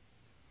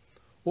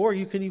 Or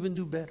you can even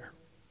do better.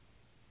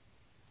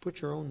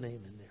 Put your own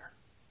name in there.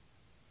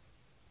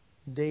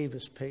 Dave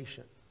is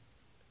patient.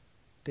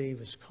 Dave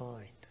is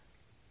kind.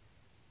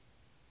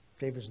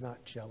 Dave is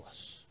not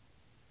jealous.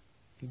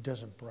 He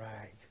doesn't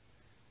brag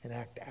and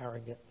act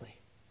arrogantly.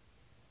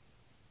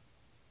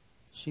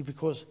 See,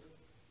 because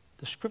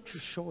the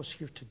scriptures show us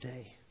here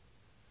today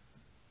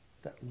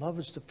that love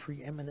is the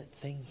preeminent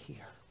thing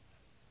here.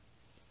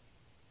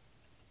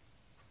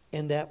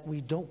 And that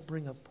we don't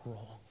bring up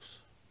wrongs.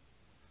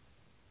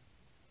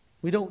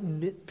 We don't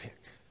nitpick.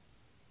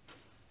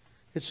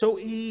 It's so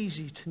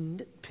easy to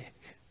nitpick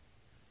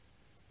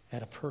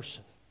at a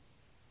person.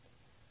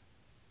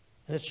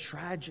 And it's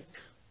tragic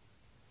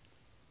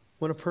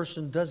when a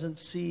person doesn't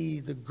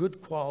see the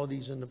good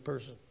qualities in the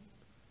person.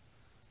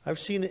 I've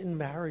seen it in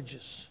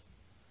marriages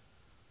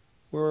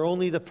where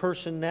only the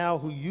person now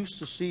who used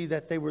to see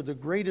that they were the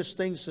greatest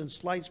thing since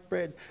sliced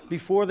bread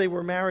before they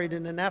were married,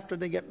 and then after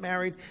they get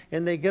married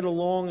and they get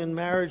along in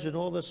marriage, and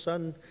all of a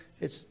sudden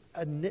it's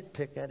a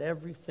nitpick at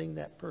everything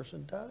that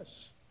person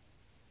does.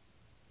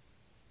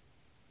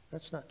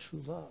 That's not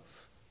true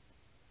love.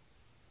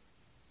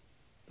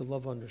 The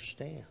love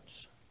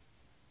understands.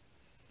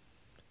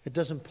 It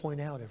doesn't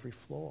point out every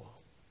flaw.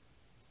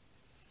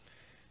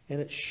 And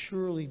it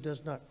surely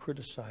does not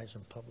criticize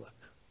in public.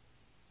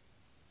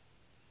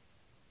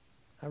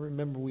 I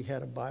remember we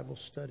had a Bible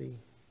study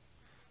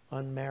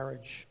on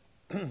marriage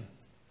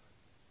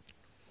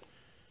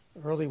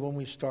early when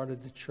we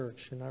started the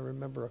church, and I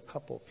remember a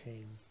couple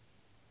came.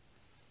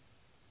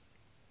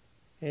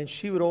 And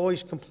she would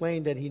always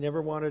complain that he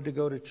never wanted to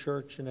go to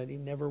church and that he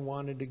never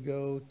wanted to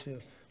go to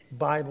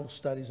Bible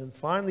studies, and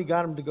finally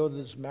got him to go to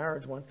this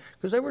marriage one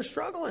because they were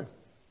struggling.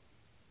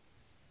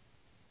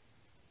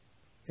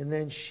 And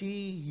then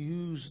she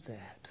used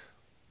that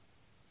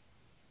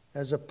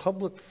as a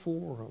public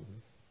forum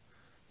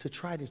to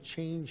try to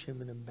change him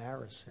and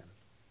embarrass him.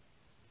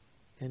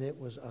 And it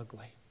was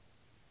ugly.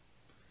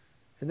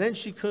 And then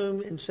she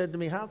came and said to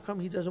me, how come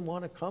he doesn't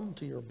want to come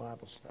to your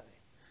Bible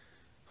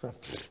study?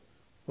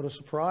 What a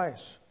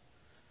surprise.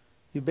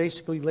 You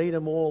basically laid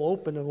him all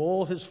open of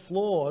all his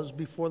flaws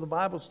before the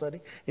Bible study,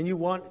 and you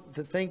want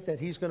to think that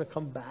he's going to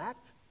come back?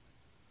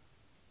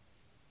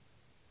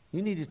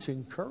 You needed to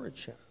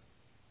encourage him.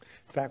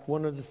 In fact,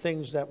 one of the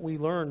things that we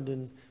learned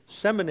in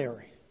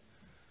seminary,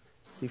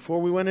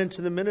 before we went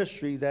into the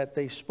ministry, that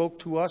they spoke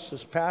to us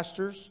as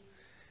pastors,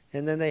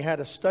 and then they had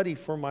a study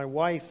for my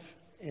wife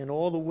and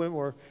all the women,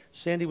 or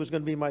Sandy was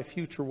going to be my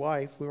future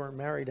wife. We weren't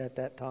married at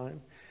that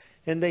time.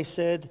 And they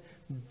said,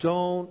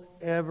 don't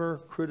ever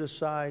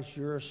criticize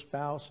your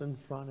spouse in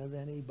front of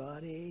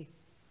anybody.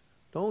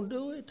 Don't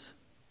do it.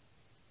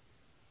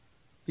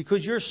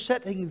 Because you're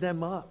setting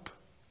them up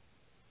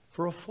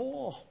for a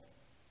fall.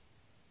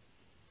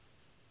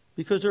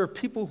 Because there are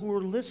people who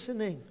are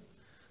listening.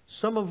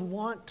 Some of them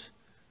want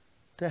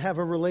to have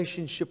a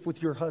relationship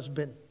with your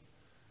husband.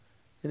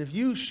 And if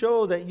you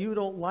show that you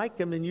don't like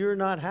him and you're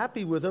not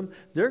happy with him,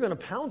 they're going to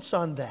pounce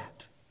on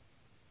that.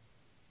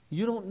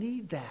 You don't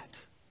need that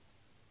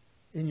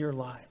in your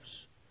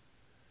lives.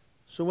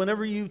 So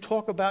whenever you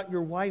talk about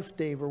your wife,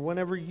 Dave, or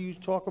whenever you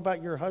talk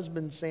about your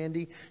husband,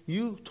 Sandy,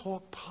 you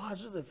talk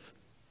positive.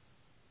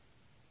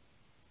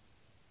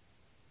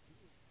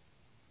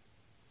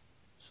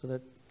 So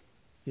that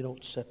you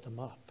don't set them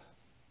up.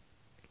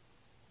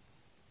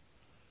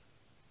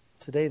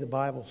 Today the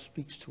Bible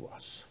speaks to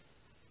us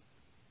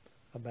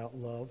about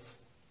love.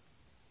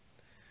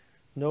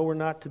 No, we're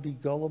not to be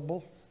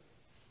gullible,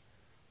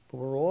 but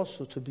we're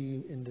also to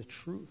be in the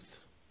truth.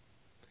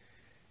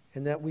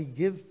 And that we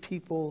give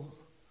people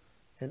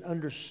and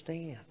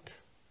understand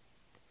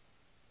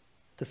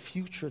the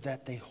future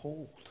that they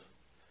hold.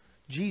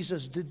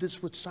 Jesus did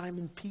this with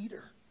Simon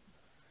Peter.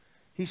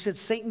 He said,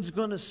 Satan's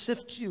going to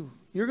sift you.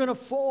 You're going to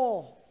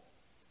fall.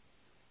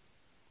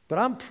 But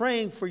I'm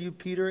praying for you,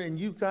 Peter, and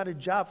you've got a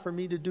job for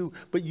me to do.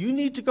 But you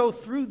need to go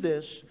through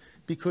this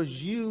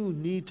because you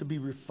need to be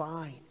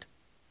refined.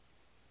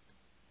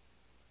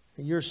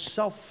 And your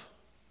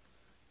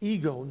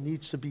self-ego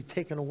needs to be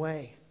taken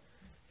away.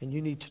 And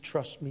you need to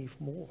trust me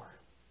more.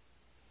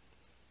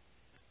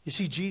 You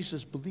see,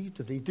 Jesus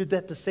believed it. He did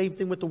that the same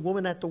thing with the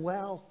woman at the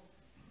well.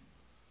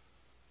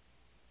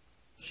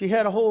 She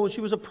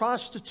was a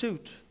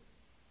prostitute.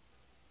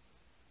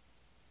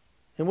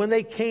 And when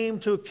they came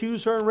to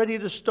accuse her and ready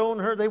to stone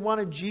her, they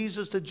wanted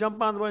Jesus to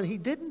jump on the one. He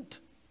didn't.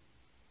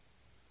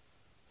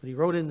 But he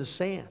wrote in the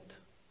sand.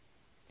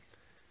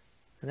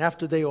 And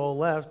after they all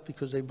left,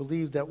 because they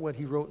believed that what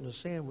he wrote in the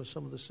sand was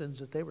some of the sins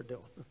that they were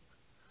doing.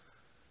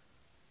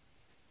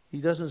 He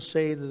doesn't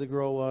say to the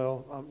girl,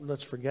 well,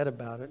 let's forget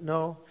about it.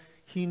 No,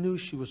 he knew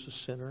she was a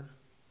sinner.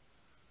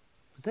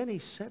 But then he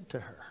said to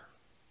her,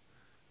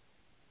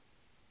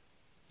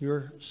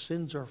 your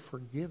sins are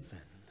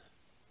forgiven.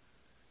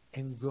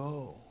 And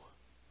go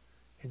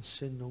and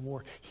sin no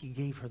more. He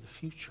gave her the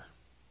future.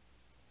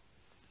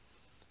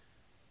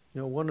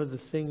 You know, one of the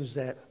things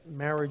that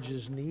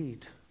marriages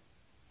need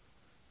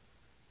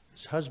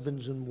is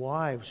husbands and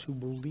wives who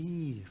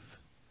believe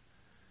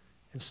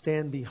and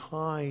stand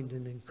behind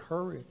and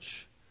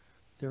encourage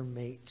their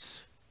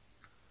mates.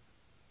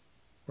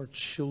 Or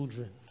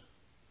children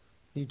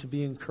need to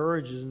be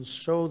encouraged and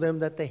show them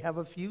that they have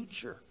a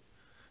future.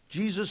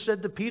 Jesus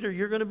said to Peter,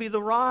 you're going to be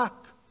the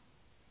rock.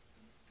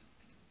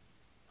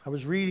 I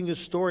was reading a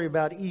story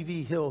about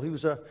E.V. Hill. He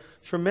was a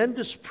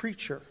tremendous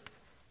preacher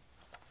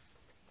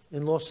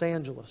in Los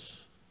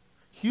Angeles.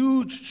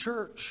 Huge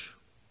church.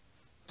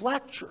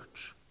 Black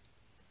church.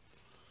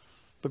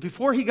 But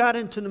before he got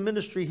into the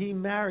ministry, he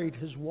married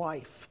his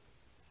wife.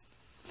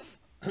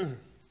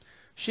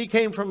 She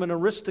came from an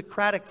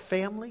aristocratic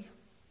family,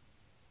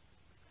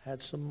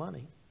 had some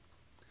money.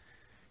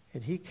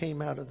 And he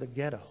came out of the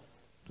ghetto,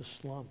 the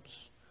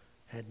slums,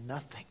 had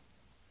nothing.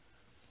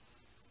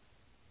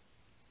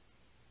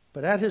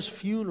 But at his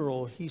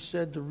funeral, he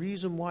said the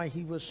reason why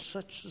he was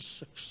such a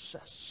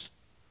success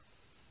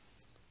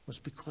was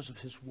because of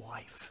his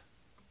wife,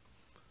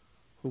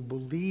 who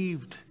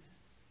believed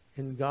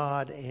in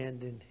God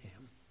and in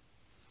him,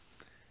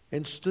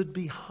 and stood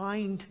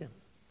behind him.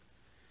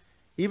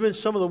 Even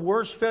some of the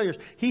worst failures.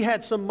 He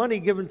had some money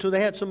given to them.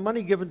 They had some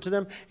money given to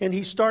them, and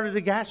he started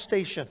a gas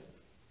station.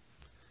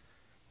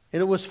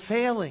 And it was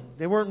failing.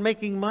 They weren't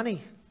making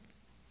money.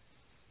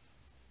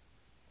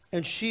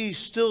 And she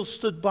still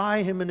stood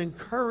by him and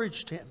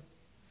encouraged him.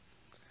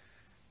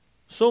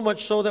 So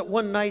much so that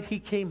one night he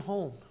came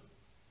home.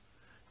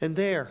 And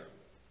there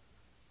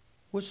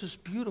was this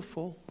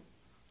beautiful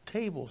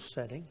table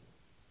setting.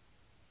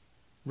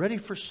 ready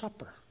for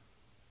supper.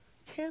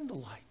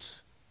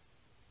 Candlelights.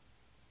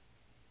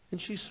 And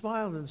she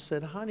smiled and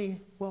said,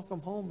 honey, welcome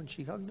home. And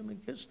she hugged him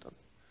and kissed him.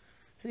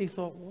 And he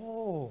thought,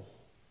 whoa.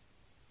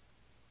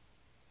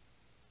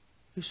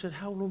 He said,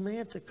 how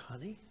romantic,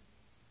 honey.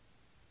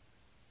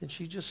 And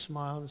she just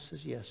smiled and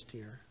says, yes,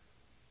 dear.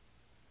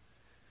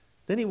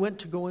 Then he went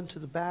to go into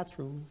the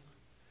bathroom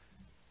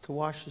to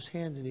wash his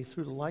hands, and he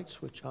threw the light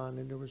switch on,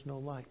 and there was no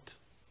light.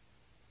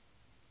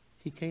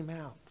 He came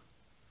out.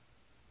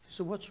 He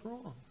said, what's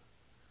wrong?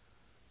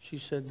 She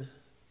said,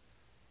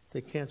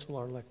 they cancel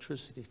our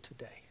electricity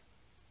today.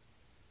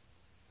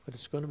 But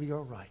it's going to be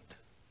all right.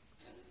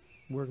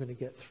 We're going to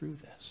get through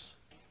this.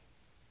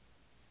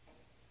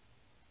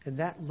 And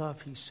that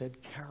love, he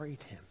said,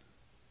 carried him.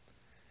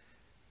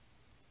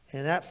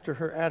 And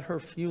at her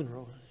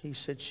funeral, he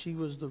said she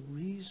was the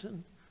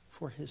reason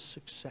for his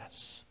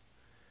success,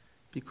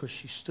 because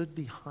she stood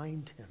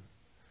behind him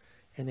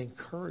and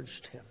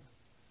encouraged him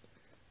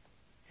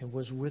and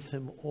was with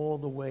him all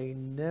the way,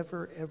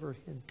 never ever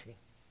hinting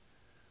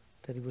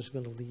that he was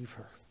going to leave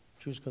her.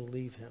 She was going to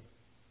leave him.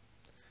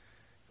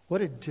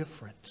 What a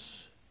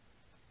difference.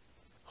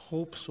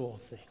 Hopes all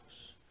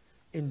things,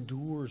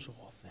 endures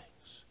all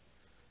things.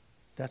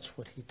 That's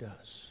what he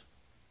does.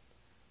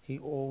 He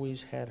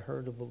always had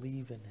her to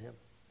believe in him.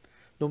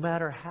 No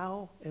matter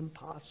how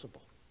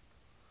impossible,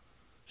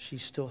 she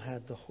still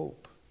had the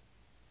hope.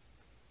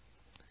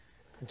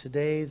 And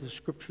today the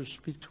scriptures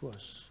speak to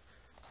us.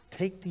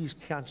 Take these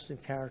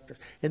constant characters.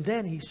 And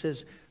then he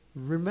says,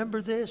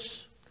 remember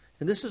this.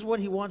 And this is what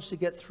he wants to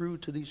get through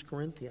to these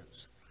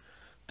Corinthians.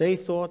 They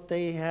thought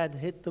they had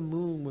hit the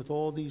moon with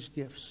all these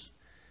gifts.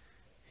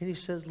 And he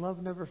says,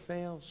 love never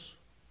fails.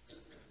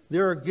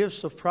 There are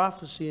gifts of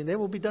prophecy, and they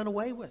will be done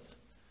away with.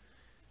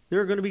 There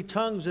are going to be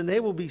tongues, and they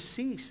will be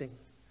ceasing.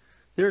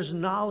 There's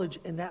knowledge,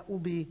 and that will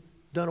be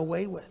done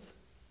away with.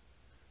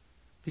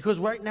 Because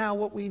right now,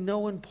 what we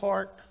know in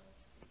part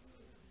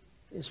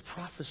is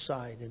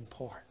prophesied in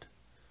part.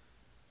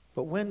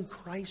 But when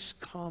Christ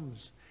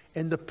comes,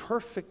 and the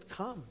perfect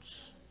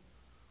comes,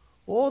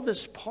 all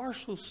this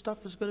partial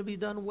stuff is going to be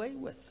done away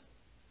with.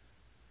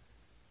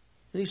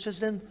 And he says,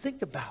 then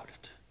think about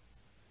it.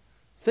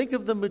 Think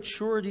of the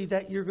maturity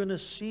that you're going to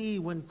see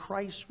when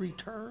Christ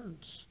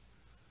returns.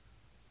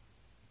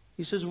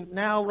 He says,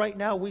 right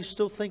now, we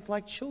still think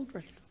like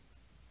children.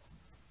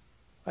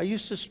 I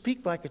used to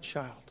speak like a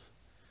child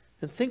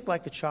and think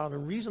like a child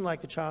and reason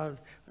like a child.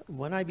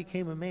 When I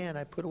became a man,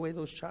 I put away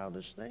those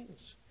childish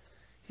things.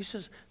 He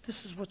says,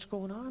 this is what's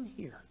going on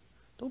here.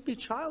 Don't be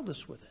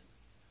childish with it.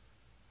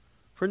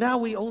 For now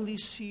we only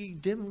see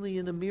dimly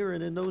in a mirror,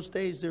 and in those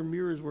days their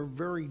mirrors were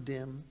very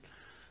dim.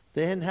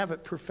 They didn't have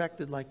it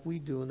perfected like we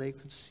do, and they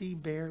could see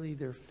barely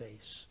their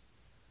face.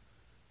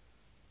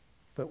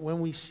 But when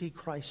we see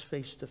Christ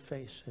face to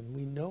face and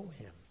we know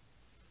him,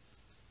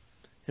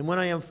 and when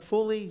I am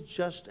fully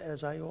just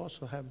as I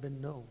also have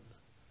been known,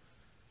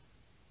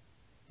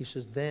 he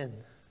says, then,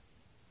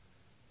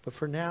 but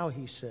for now,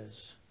 he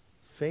says,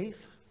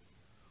 faith,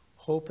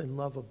 hope, and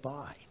love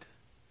abide.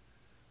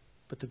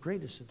 But the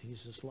greatest of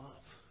these is love.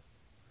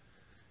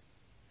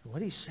 And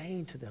what he's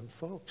saying to them,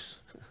 folks,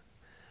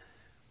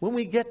 when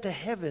we get to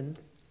heaven,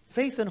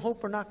 faith and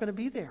hope are not going to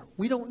be there.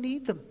 We don't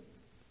need them.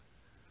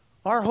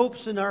 Our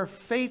hopes and our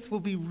faith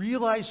will be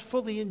realized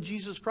fully in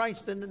Jesus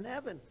Christ and in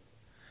heaven.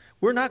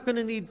 We're not going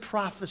to need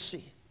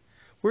prophecy.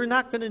 We're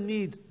not going to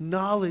need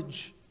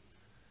knowledge.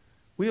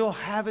 We'll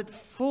have it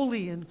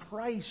fully in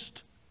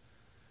Christ.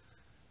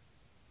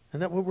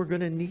 And that what we're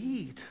going to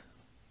need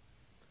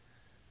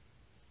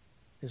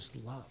is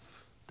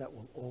love that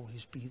will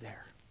always be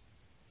there.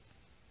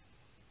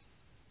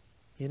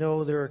 You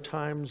know, there are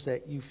times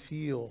that you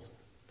feel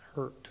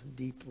hurt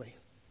deeply.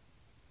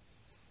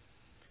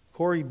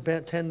 Corrie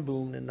ten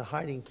Boom in The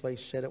Hiding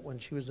Place said it when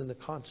she was in the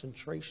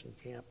concentration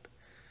camp.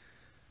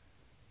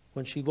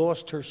 When she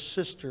lost her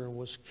sister and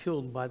was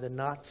killed by the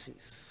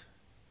Nazis.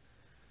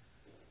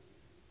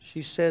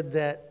 She said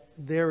that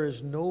there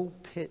is no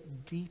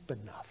pit deep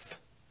enough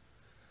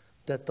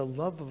that the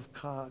love of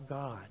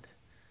God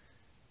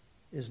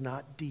is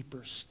not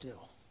deeper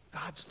still.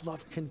 God's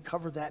love can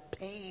cover that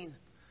pain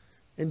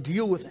and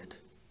deal with it.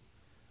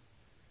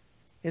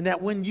 And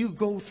that when you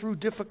go through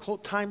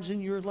difficult times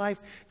in your life,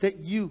 that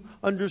you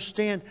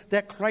understand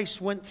that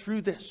Christ went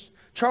through this.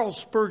 Charles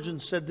Spurgeon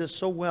said this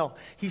so well.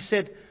 He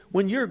said,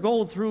 when you're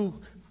going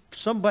through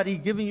somebody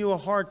giving you a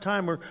hard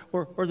time or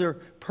they're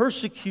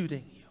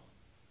persecuting you,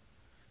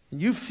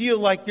 and you feel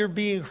like you're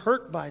being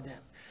hurt by them,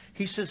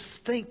 he says,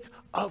 think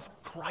of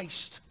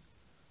Christ,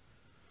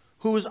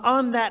 who was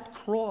on that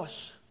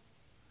cross.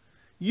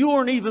 You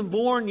weren't even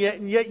born yet,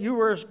 and yet you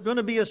were going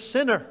to be a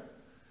sinner.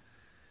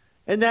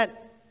 And that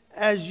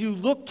as you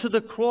look to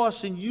the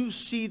cross and you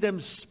see them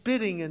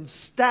spitting and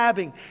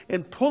stabbing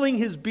and pulling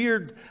his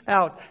beard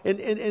out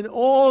and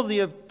all the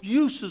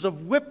abuses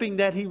of whipping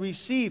that he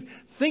received,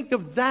 think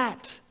of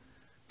that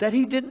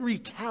he didn't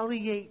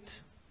retaliate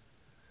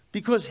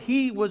because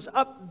he was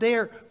up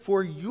there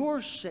for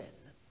your sin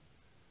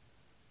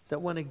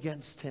that went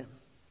against him.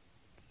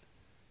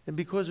 and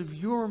because of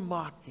your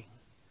mocking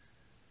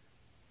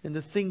and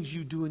the things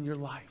you do in your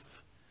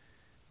life.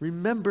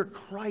 Remember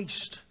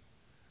Christ.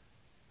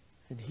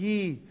 And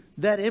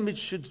that image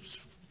should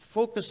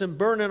focus and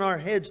burn in our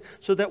heads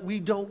so that we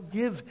don't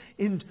give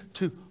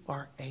into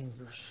our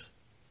angers.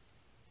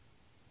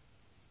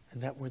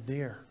 And that we're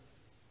there.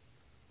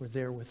 We're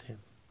there with Him.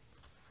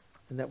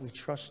 And that we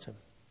trust Him.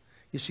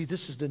 You see,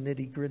 this is the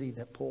nitty-gritty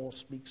that Paul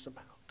speaks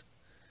about.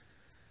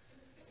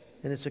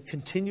 And it's a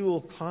continual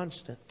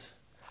constant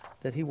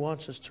that he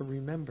wants us to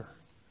remember.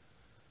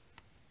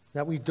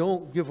 That we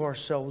don't give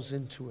ourselves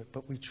into it,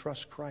 but we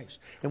trust Christ.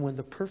 And when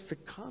the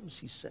perfect comes,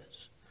 he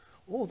says,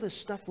 all this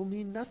stuff will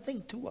mean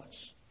nothing to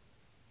us.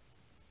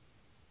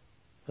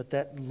 But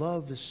that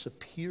love is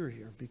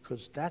superior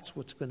because that's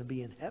what's going to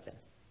be in heaven.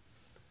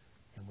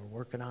 And we're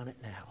working on it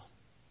now.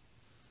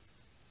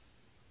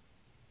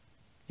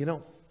 You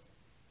know,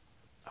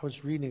 I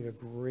was reading a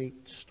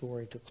great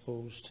story to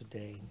close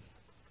today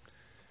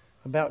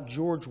about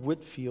George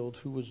Whitefield,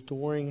 who was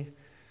during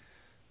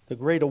the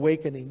Great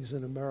Awakenings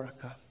in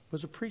America,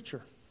 was a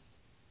preacher.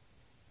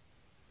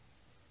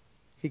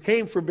 He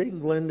came from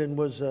England and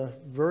was a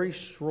very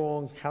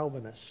strong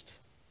Calvinist.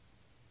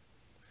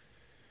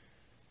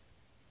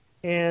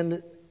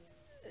 And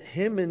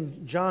him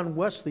and John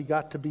Wesley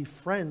got to be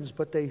friends,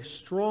 but they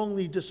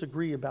strongly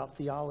disagree about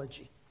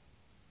theology.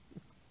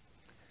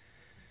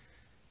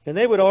 And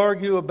they would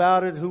argue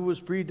about it, who was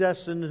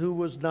predestined, who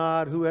was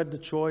not, who had the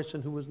choice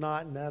and who was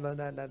not, and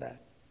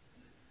that.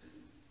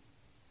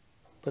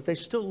 But they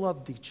still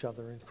loved each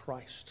other in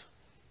Christ.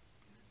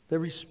 They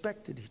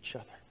respected each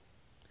other.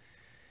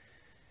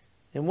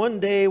 And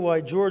one day,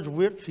 while George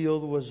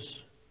Whitefield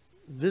was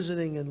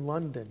visiting in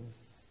London,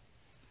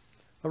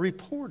 a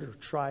reporter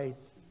tried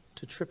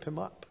to trip him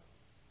up.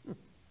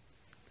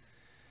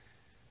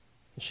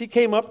 She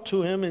came up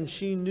to him and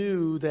she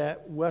knew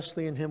that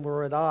Wesley and him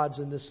were at odds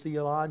in this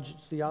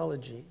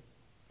theology.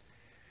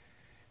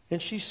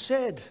 And she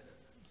said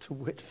to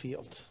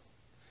Whitefield,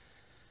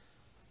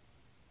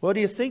 well,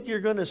 do you think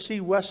you're going to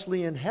see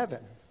Wesley in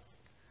heaven?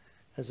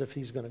 As if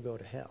he's going to go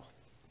to hell.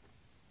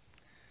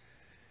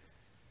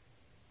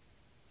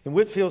 And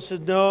Whitefield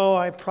said, no,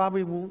 I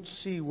probably won't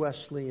see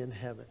Wesley in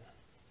heaven.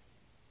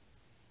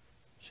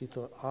 She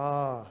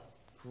thought,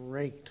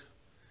 great.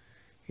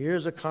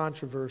 Here's a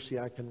controversy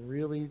I can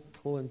really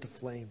pull into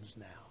flames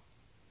now.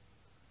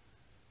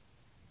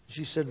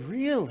 She said,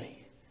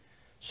 really?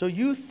 So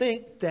you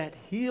think that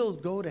he'll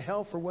go to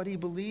hell for what he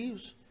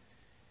believes?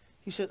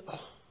 He said,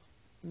 oh,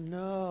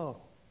 no.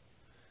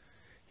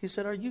 He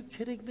said, are you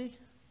kidding me?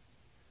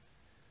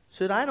 He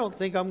said, I don't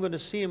think I'm going to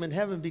see him in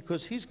heaven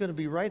because he's going to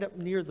be right up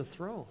near the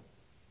throne.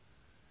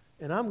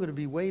 And I'm going to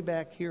be way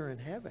back here in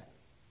heaven.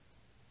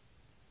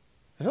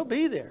 He'll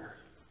be there.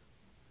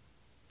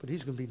 But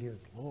he's going to be near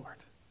the Lord.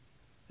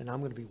 And I'm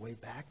going to be way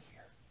back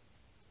here.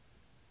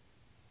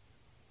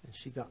 And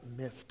she got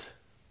miffed.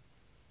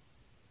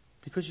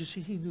 Because you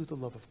see, he knew the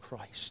love of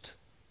Christ.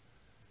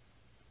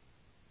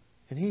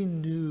 And he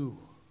knew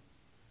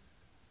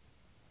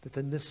that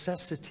the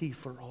necessity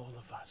for all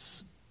of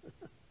us,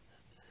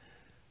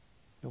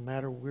 no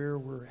matter where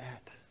we're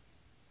at,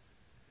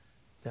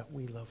 that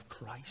we love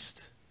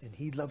Christ. And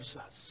he loves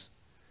us.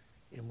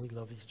 And we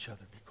love each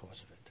other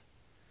because of it.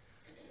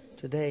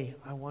 Today,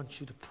 I want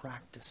you to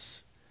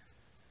practice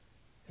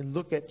and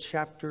look at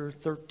chapter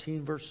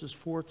 13, verses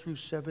 4 through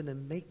 7,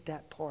 and make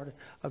that part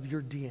of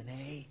your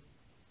DNA.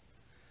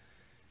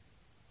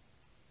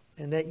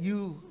 And that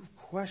you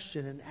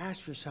question and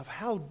ask yourself,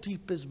 how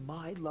deep is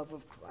my love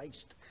of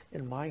Christ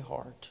in my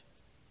heart?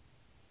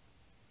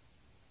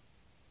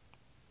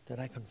 That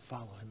I can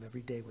follow him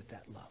every day with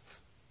that love.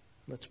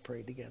 Let's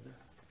pray together.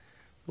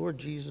 Lord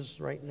Jesus,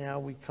 right now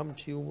we come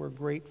to you and we're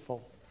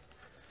grateful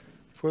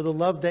for the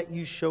love that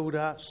you showed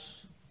us.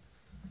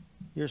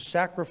 Your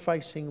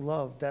sacrificing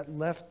love that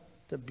left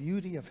the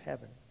beauty of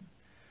heaven,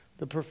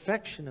 the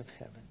perfection of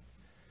heaven,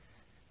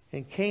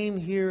 and came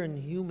here in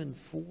human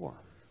form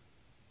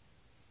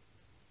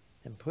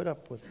and put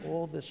up with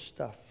all this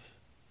stuff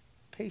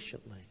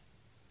patiently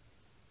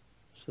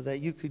so that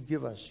you could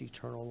give us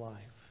eternal life.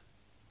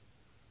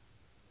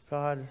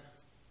 God,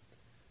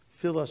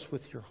 fill us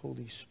with your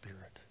Holy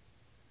Spirit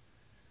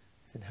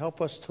and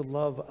help us to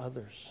love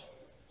others.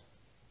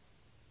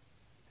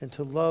 And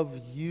to love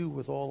you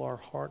with all our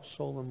heart,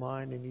 soul, and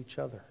mind, and each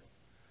other.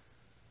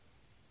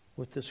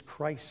 With this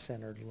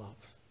Christ-centered love.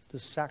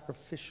 This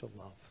sacrificial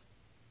love.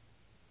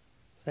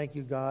 Thank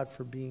you, God,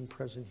 for being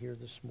present here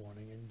this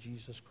morning. In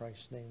Jesus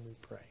Christ's name we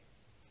pray.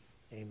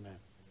 Amen.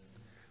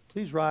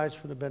 Please rise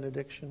for the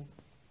benediction.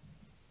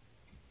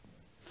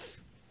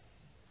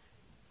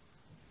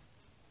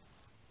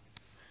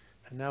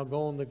 And now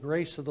go in the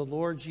grace of the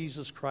Lord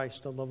Jesus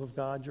Christ, the love of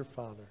God your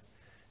Father,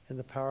 and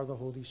the power of the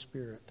Holy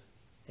Spirit.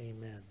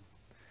 Amen.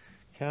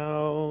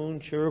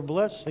 Count your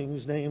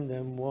blessings, name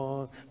them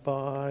one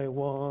by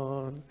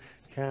one.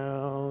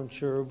 Count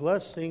your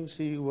blessings,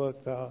 see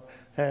what God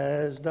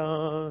has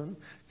done.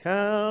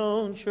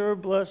 Count your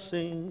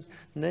blessings,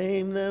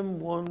 name them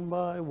one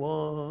by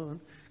one.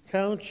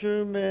 Count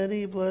your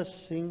many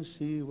blessings,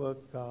 see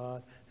what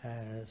God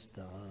has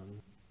done.